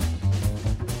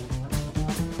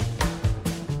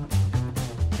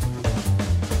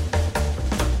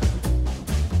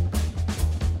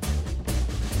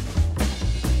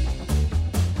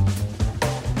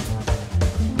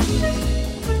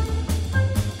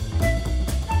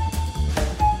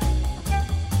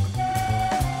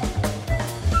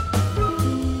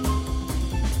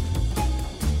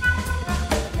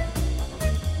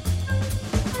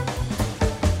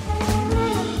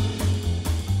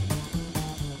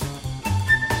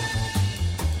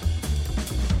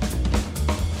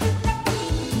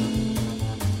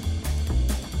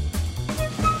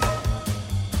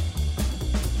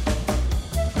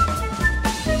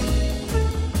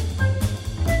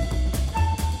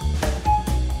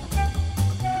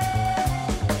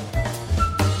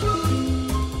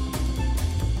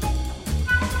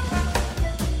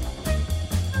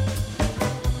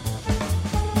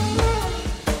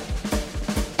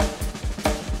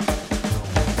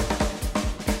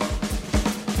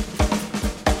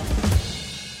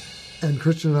 And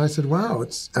Christian and I said, wow,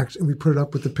 it's actually, we put it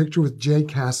up with the picture with Jay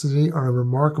Cassidy, our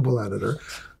remarkable editor,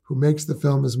 who makes the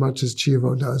film as much as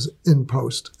Chivo does in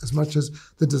post, as much as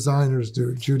the designers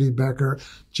do, Judy Becker,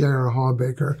 J.R.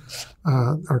 Hawbaker,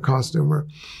 our costumer,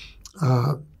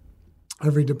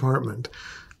 every department.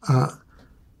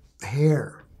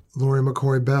 Hair, Laurie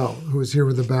McCoy Bell, who was here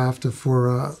with the BAFTA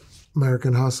for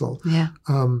American Hustle. Yeah.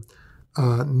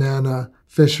 Nana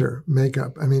Fisher,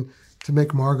 makeup. I mean, to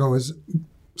make Margot is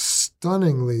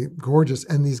stunningly gorgeous.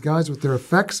 And these guys with their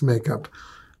effects makeup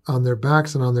on their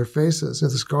backs and on their faces, and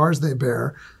the scars they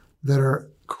bear that are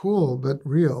cool but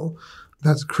real,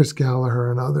 that's Chris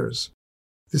Gallagher and others.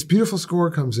 This beautiful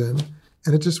score comes in,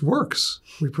 and it just works.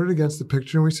 We put it against the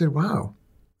picture, and we said, wow.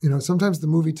 You know, sometimes the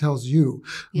movie tells you.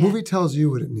 The movie tells you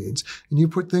what it needs. And you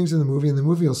put things in the movie, and the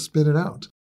movie will spit it out.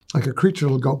 Like a creature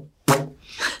will go,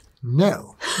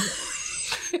 no.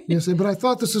 You say, but I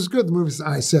thought this was good. The movie says,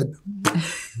 I said,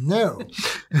 no.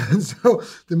 And so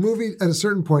the movie, at a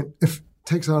certain point,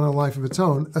 takes on a life of its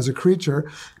own as a creature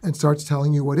and starts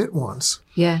telling you what it wants.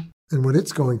 Yeah. And what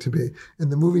it's going to be.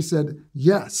 And the movie said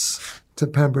yes to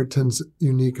Pemberton's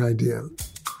unique idea.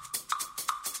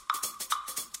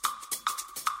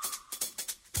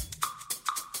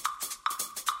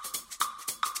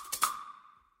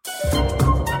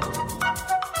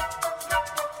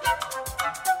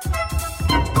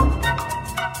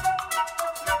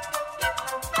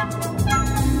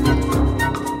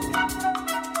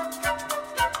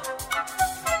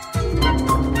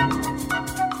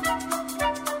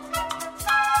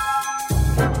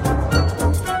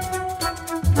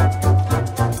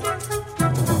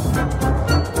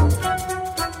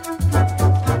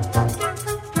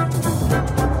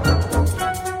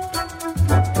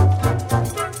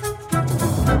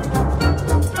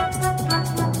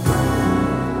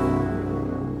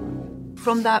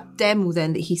 From that demo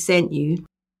then that he sent you,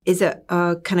 is it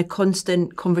a kind of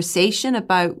constant conversation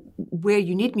about where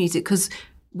you need music? Because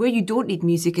where you don't need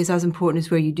music is as important as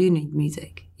where you do need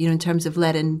music, you know, in terms of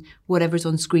letting whatever's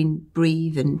on screen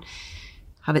breathe and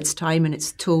have its time and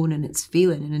its tone and its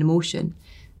feeling and emotion.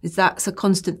 Is that a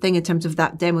constant thing in terms of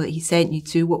that demo that he sent you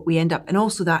to what we end up, and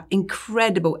also that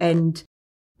incredible end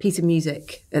piece of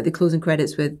music at the closing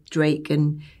credits with Drake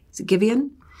and, is it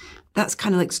Giveon? That's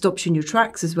kind of like stops you in your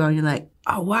tracks as well. And you're like,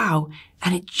 oh, wow.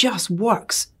 And it just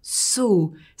works.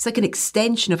 So it's like an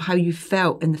extension of how you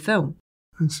felt in the film.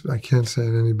 I can't say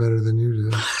it any better than you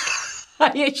did.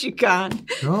 Yes, you can.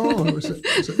 No,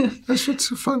 that's what's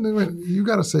so fun. You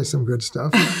got to say some good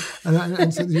stuff.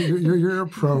 And so you're a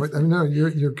pro. I mean, no,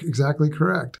 you're exactly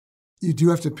correct. You do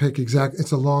have to pick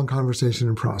it's a long conversation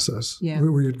and process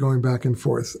where you're going back and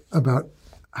forth about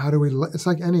how do we, it's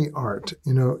like any art,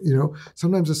 you know,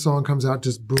 sometimes a song comes out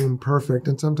just boom, perfect.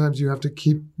 And sometimes you have to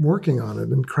keep working on it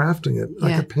and crafting it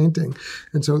like a painting.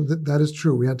 And so that is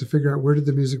true. We had to figure out, where did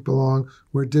the music belong?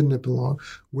 Where didn't it belong?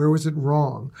 Where was it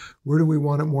wrong? Where do we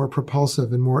want it more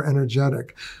propulsive and more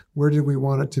energetic? Where did we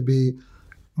want it to be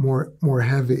more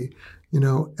heavy? You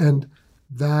know, and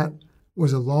that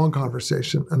was a long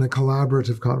conversation and a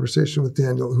collaborative conversation with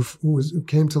Daniel, who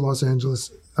came to Los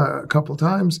Angeles a couple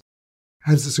times,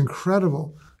 has this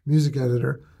incredible music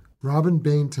editor Robin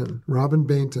Bainton,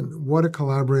 what a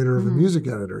collaborator of a music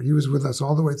editor. He was with us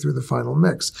all the way through the final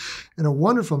mix. And a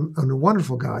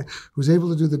wonderful guy who's able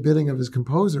to do the bidding of his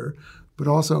composer, but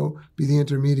also be the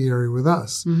intermediary with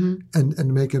us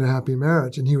and make it a happy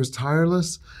marriage. And he was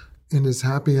tireless in his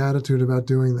happy attitude about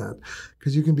doing that.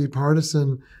 Because you can be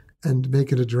partisan and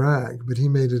make it a drag, but he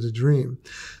made it a dream.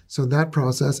 So that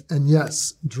process, and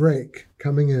yes, Drake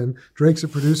coming in. Drake's a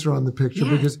producer on the picture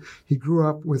because he grew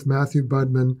up with Matthew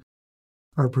Budman,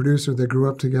 our producer. They grew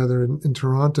up together in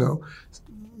Toronto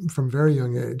from a very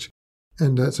young age.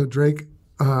 And so Drake,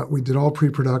 we did all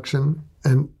pre-production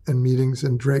and meetings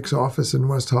in Drake's office in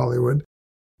West Hollywood.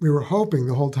 We were hoping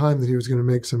the whole time that he was going to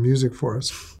make some music for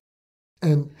us.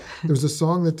 And there was a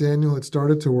song that Daniel had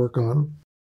started to work on,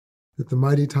 that the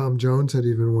mighty Tom Jones had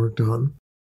even worked on,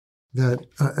 that,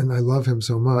 and I love him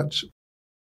so much.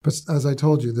 But as I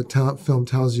told you, the film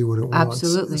tells you what it wants.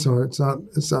 Absolutely. So it's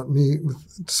not me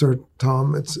with Sir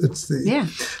Tom. It's the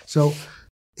So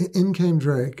in came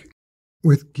Drake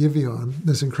with Giveon,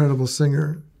 this incredible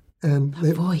singer, and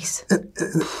voice,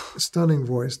 stunning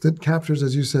voice that captures,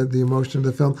 as you said, the emotion of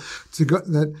the film.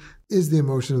 That is the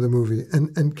emotion of the movie,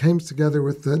 and came together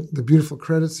with the beautiful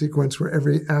credit sequence where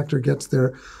every actor gets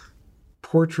their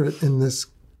portrait in this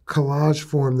collage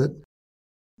form that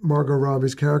Margot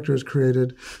Robbie's character has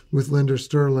created with Linda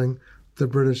Sterling, the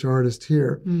British artist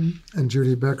here, and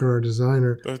Judy Becker, our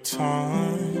designer. The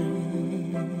time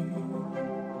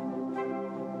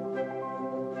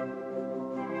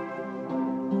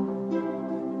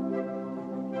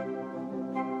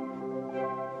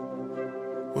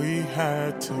we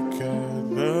had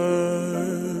together,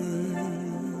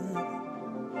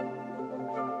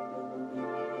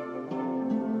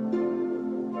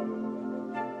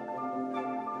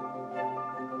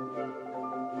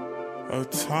 a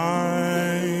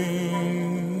time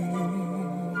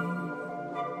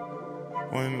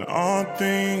when all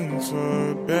things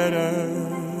were better.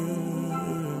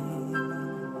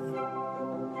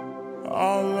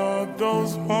 All of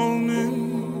those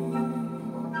moments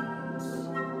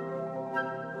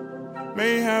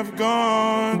may have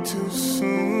gone too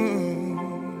soon.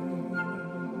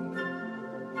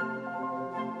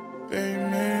 They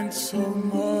meant so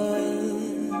much.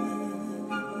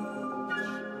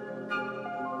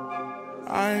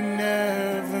 I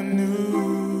never knew.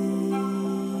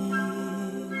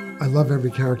 I love every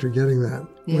character getting that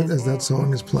as that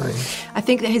song is playing. I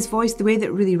think that his voice, the way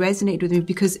that really resonated with me,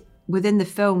 because within the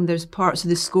film there's parts of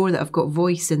the score that have got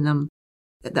voice in them,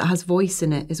 that has voice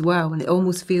in it as well, and it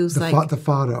almost feels the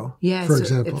fado, for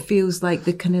example. It feels like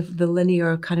the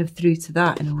linear kind of through to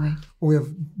that in a way. We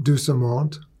have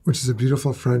Doucement, which is a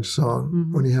beautiful French song,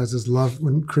 when he has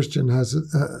when Christian has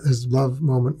his love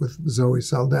moment with Zoe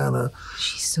Saldana.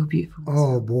 She's so beautiful.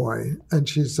 Oh boy, and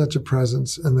she's such a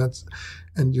presence,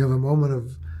 and you have a moment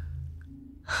of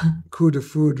coup de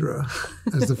foudre,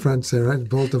 as the French say, right?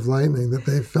 Bolt of lightning, that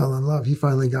they fell in love. He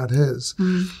finally got his.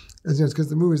 It's because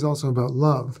the movie is also about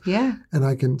love. Yeah. And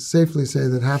I can safely say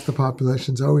that half the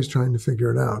population is always trying to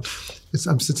figure it out.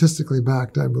 I'm statistically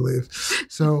backed, I believe.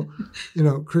 So,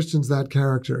 Christian's that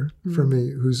character for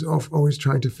me, who's always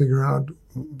trying to figure out,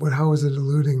 how is it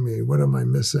eluding me? What am I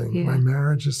missing? Yeah. My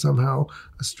marriage is somehow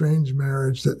a strange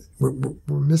marriage that we're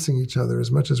missing each other as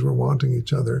much as we're wanting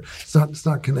each other. It's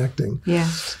not connecting. Yeah.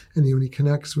 And when he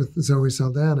connects with Zoe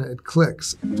Saldana, it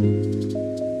clicks.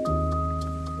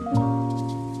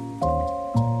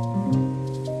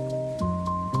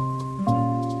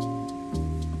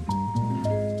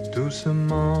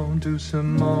 Doucement,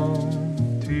 doucement,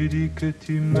 tu dis que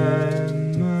tu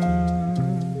m'aimes.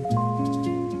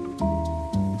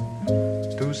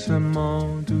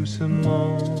 Doucement,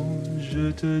 doucement,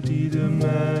 je te dis de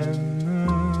même.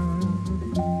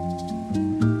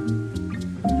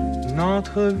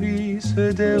 Notre vie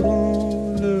se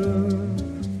déroule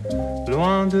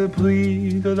loin de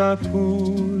bruit de la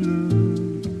foule.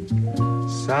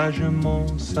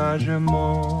 Sagement,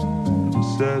 sagement,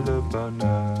 c'est le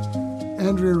bonheur.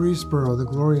 Andrea Riseborough, the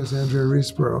glorious Andrea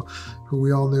Riseborough, who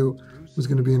we all knew was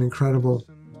going to be an incredible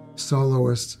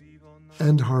soloist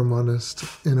and harmonist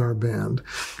in our band.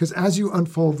 Because as you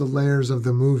unfold the layers of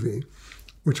the movie,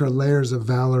 which are layers of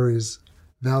Valerie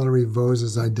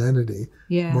Vose's identity,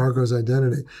 Margot's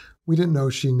identity, we didn't know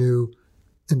she knew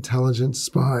intelligence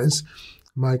spies,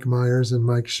 Mike Myers and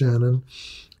Mike Shannon,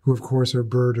 who of course are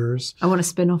birders. I want a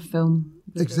spin-off film.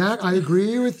 Exactly. I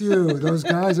agree with you. Those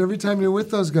guys, every time you're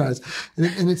with those guys.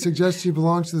 And it suggests she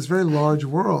belongs to this very large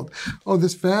world. Oh,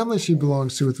 this family she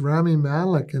belongs to with Rami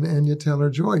Malek and Anya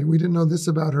Taylor-Joy. We didn't know this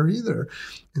about her either.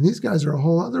 And these guys are a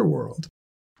whole other world.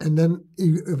 And then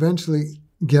you eventually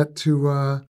get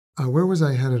to where was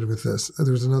I headed with this?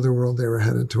 There was another world they were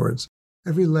headed towards.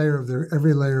 Every layer of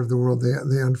the world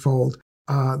they unfold.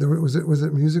 Was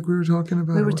it music we were talking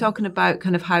about? We were talking about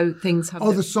kind of how things have...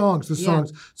 the songs.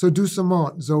 So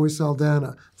Doucement, Zoe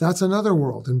Saldana. That's another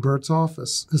world in Bert's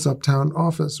office, his uptown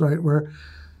office, right? Where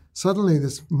suddenly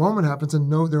this moment happens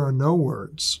and there are no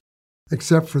words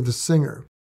except for the singer,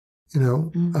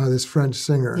 this French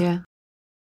singer. Yeah.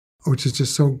 Which is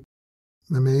just so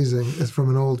amazing. It's from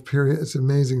an old period. It's an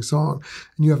amazing song.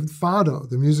 And you have Fado,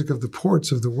 the music of the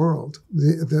ports of the world.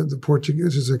 The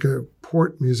Portuguese is like a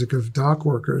port music of dock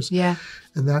workers. Yeah.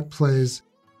 And that plays,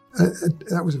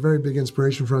 that was a very big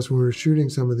inspiration for us when we were shooting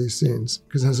some of these scenes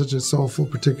because it has such a soulful,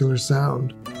 particular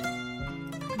sound.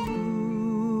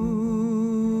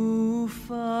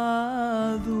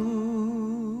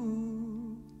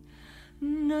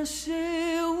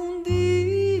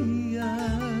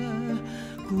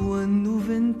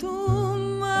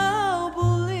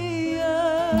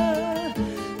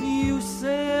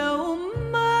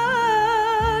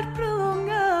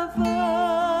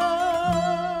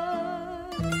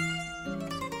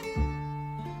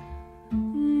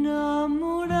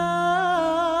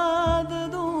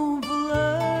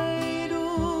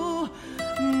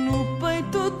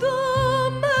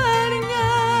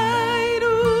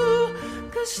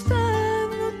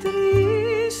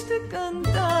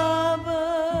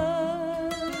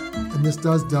 And this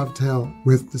does dovetail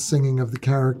with the singing of the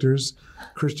characters,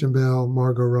 Christian Bale,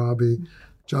 Margot Robbie,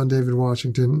 John David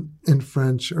Washington in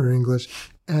French or English,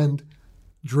 and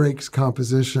Drake's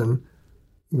composition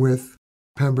with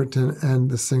Pemberton and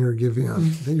the singer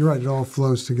Giveon. You're right, it all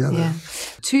flows together. Yeah.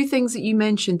 Two things that you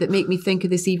mentioned that make me think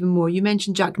of this even more. You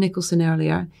mentioned Jack Nicholson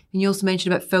earlier, and you also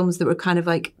mentioned about films that were kind of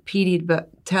like period but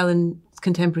telling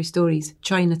contemporary stories.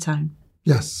 Chinatown.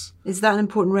 Yes. Is that an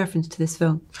important reference to this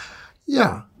film?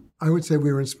 Yeah. I would say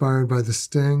we were inspired by The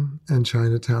Sting and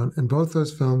Chinatown, and both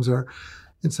those films are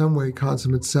in some way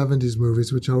consummate 70s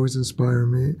movies, which always inspire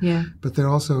me. Yeah. But they're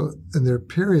also, and they're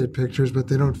period pictures, but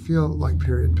they don't feel like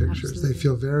period pictures. Absolutely. They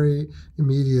feel very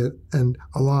immediate and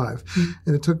alive.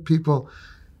 And it took people,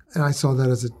 and I saw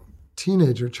that as a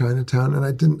teenager, Chinatown, and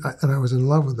I was in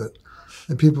love with it.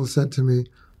 And people said to me,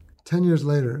 10 years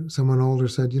later, someone older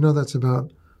said, that's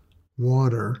about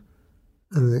water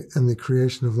and the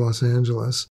creation of Los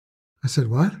Angeles. I said,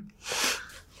 what?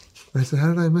 And I said, how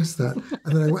did I miss that?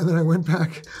 And then I went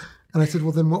back and I said,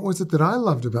 well, then what was it that I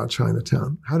loved about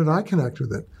Chinatown? How did I connect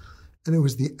with it? And it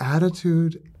was the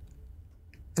attitude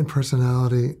and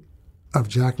personality of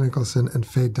Jack Nicholson and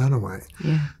Faye Dunaway.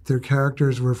 Yeah. Their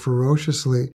characters were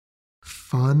ferociously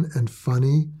fun and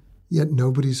funny, yet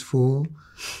nobody's fool,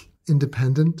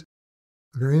 independent,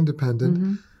 very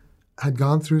independent, had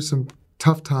gone through some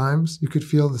tough times. You could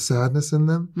feel the sadness in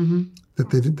them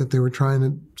that they were trying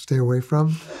to stay away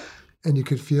from. And you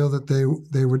could feel that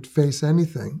they would face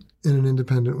anything in an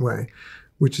independent way,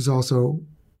 which is also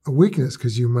a weakness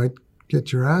because you might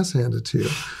get your ass handed to you,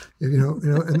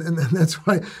 and that's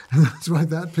why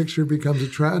that picture becomes a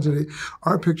tragedy.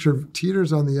 Our picture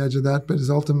teeters on the edge of that, but is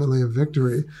ultimately a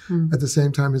victory. At the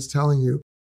same time, it's telling you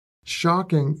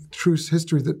shocking true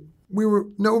history that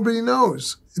nobody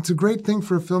knows. It's a great thing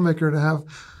for a filmmaker to have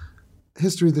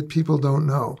history that people don't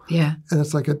know. Yeah. And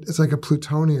it's like a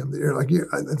plutonium that you're like,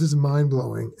 this is mind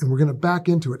blowing. And we're going to back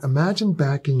into it. Imagine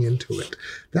backing into it.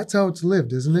 That's how it's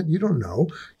lived, isn't it? You don't know.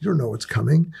 You don't know what's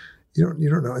coming. You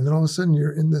don't know. And then all of a sudden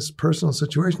you're in this personal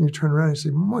situation. You turn around and you say,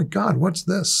 oh my God, what's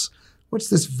this? What's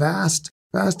this vast,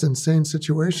 insane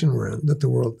situation we're in that the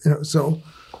world, so.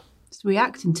 Just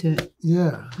reacting to it.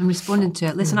 Yeah. I'm responding to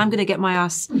it. Listen, I'm going to get my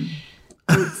ass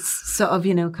sort of,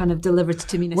 kind of delivered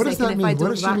to me in a what second. Does that mean? What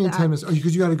does she mean 10 minutes? Oh,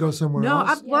 because you got to go somewhere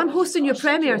else? No, I'm hosting your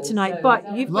premiere tonight,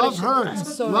 but you've Love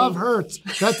hurts. Love hurts.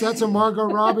 That's a Margot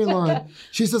Robbie line.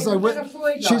 She says, I wish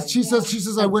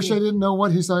I didn't know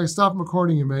what he said. Stop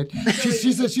recording you, mate.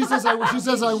 She says, I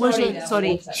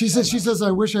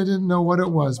wish I didn't know what it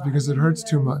was because it hurts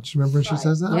too much. Remember when she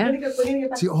says that?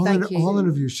 Yeah. See, all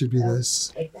interviews should be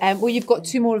this. Well, you've got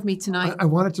two more of me tonight. I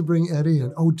wanted to bring Eddie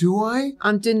in. Oh, do I?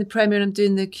 I'm doing the premiere and I'm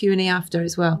doing the Q&A after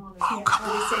as well. Oh, come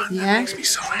on. Yeah. That makes me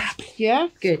so happy. Yeah?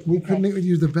 Good. We couldn't make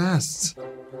you the best.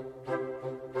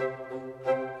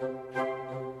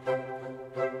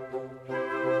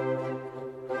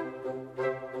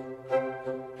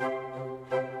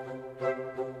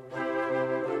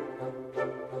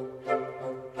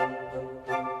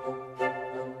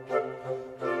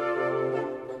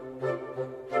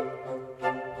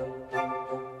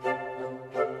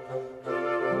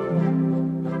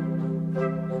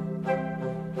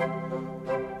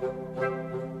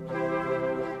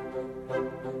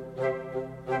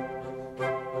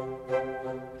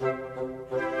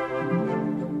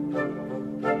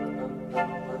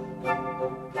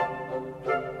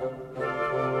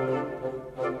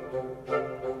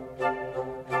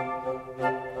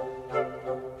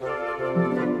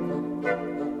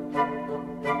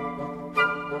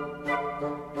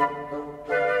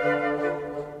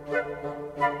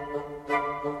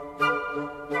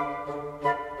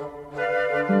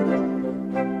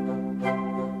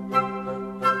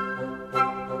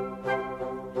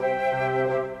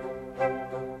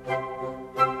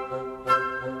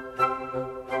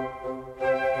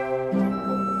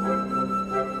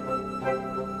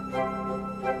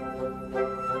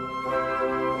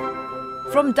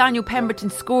 From Daniel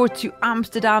Pemberton's score to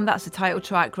Amsterdam, that's the title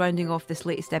track, rounding off this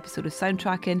latest episode of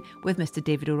Soundtracking with Mr.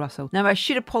 David O. Russell. Now, I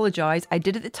should apologise, I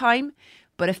did at the time,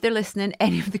 but if they're listening,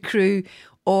 any of the crew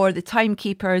or the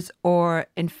timekeepers or,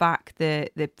 in fact,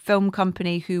 the film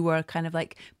company who were kind of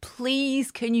like,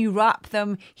 please, can you wrap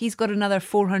them? He's got another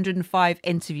 405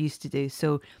 interviews to do.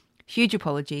 So, huge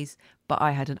apologies, but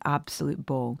I had an absolute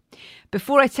ball.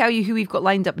 Before I tell you who we've got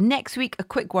lined up next week, a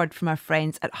quick word from our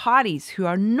friends at Harry's, who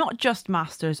are not just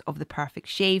masters of the perfect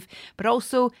shave, but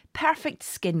also perfect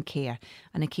skincare.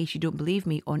 And in case you don't believe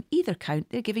me on either count,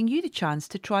 they're giving you the chance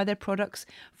to try their products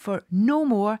for no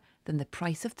more than the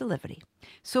price of delivery.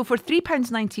 So for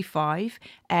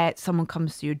 £3.95, someone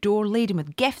comes to your door laden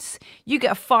with gifts. You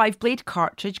get a 5-blade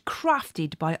cartridge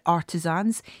crafted by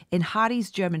artisans in Harry's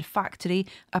German factory,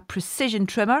 a precision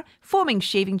trimmer, foaming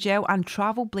shaving gel and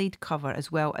travel blade cover,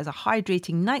 as well as a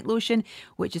hydrating night lotion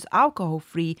which is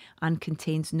alcohol-free and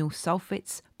contains no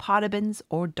sulfates, parabens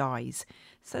or dyes.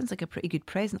 Sounds like a pretty good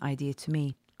present idea to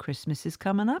me. Christmas is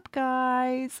coming up,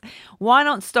 guys. Why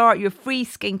not start your free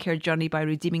skincare journey by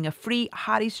redeeming a free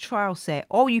Harry's trial set?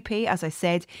 All you pay, as I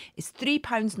said, is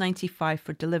 £3.95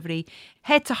 for delivery.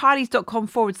 Head to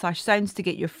harrys.com/sounds to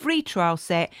get your free trial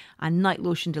set and night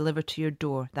lotion delivered to your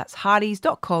door. That's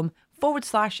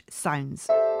harrys.com/sounds.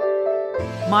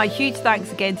 My huge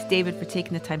thanks again to David for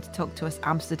taking the time to talk to us.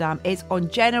 Amsterdam is on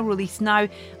general release now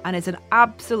and is an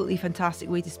absolutely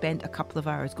fantastic way to spend a couple of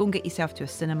hours. Go and get yourself to a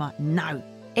cinema now.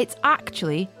 It's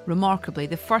actually, remarkably,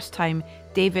 the first time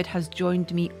David has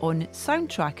joined me on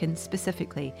Soundtracking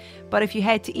specifically. But if you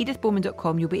head to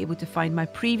edithbowman.com, you'll be able to find my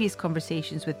previous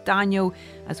conversations with Daniel,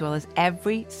 as well as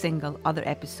every single other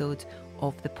episode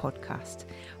of the podcast.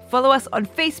 Follow us on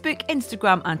Facebook,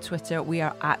 Instagram and Twitter. We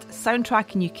are at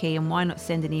Soundtracking UK, and why not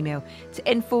send an email to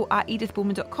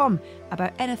info@edithbowman.com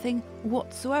about anything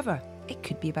whatsoever. It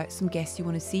could be about some guests you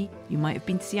want to see. You might have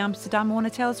been to see Amsterdam and want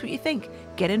to tell us what you think.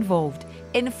 Get involved.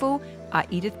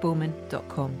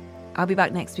 info@edithbowman.com. I'll be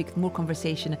back next week with more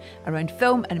conversation around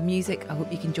film and music. I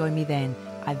hope you can join me then.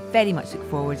 I very much look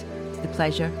forward to the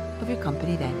pleasure of your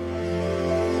company then.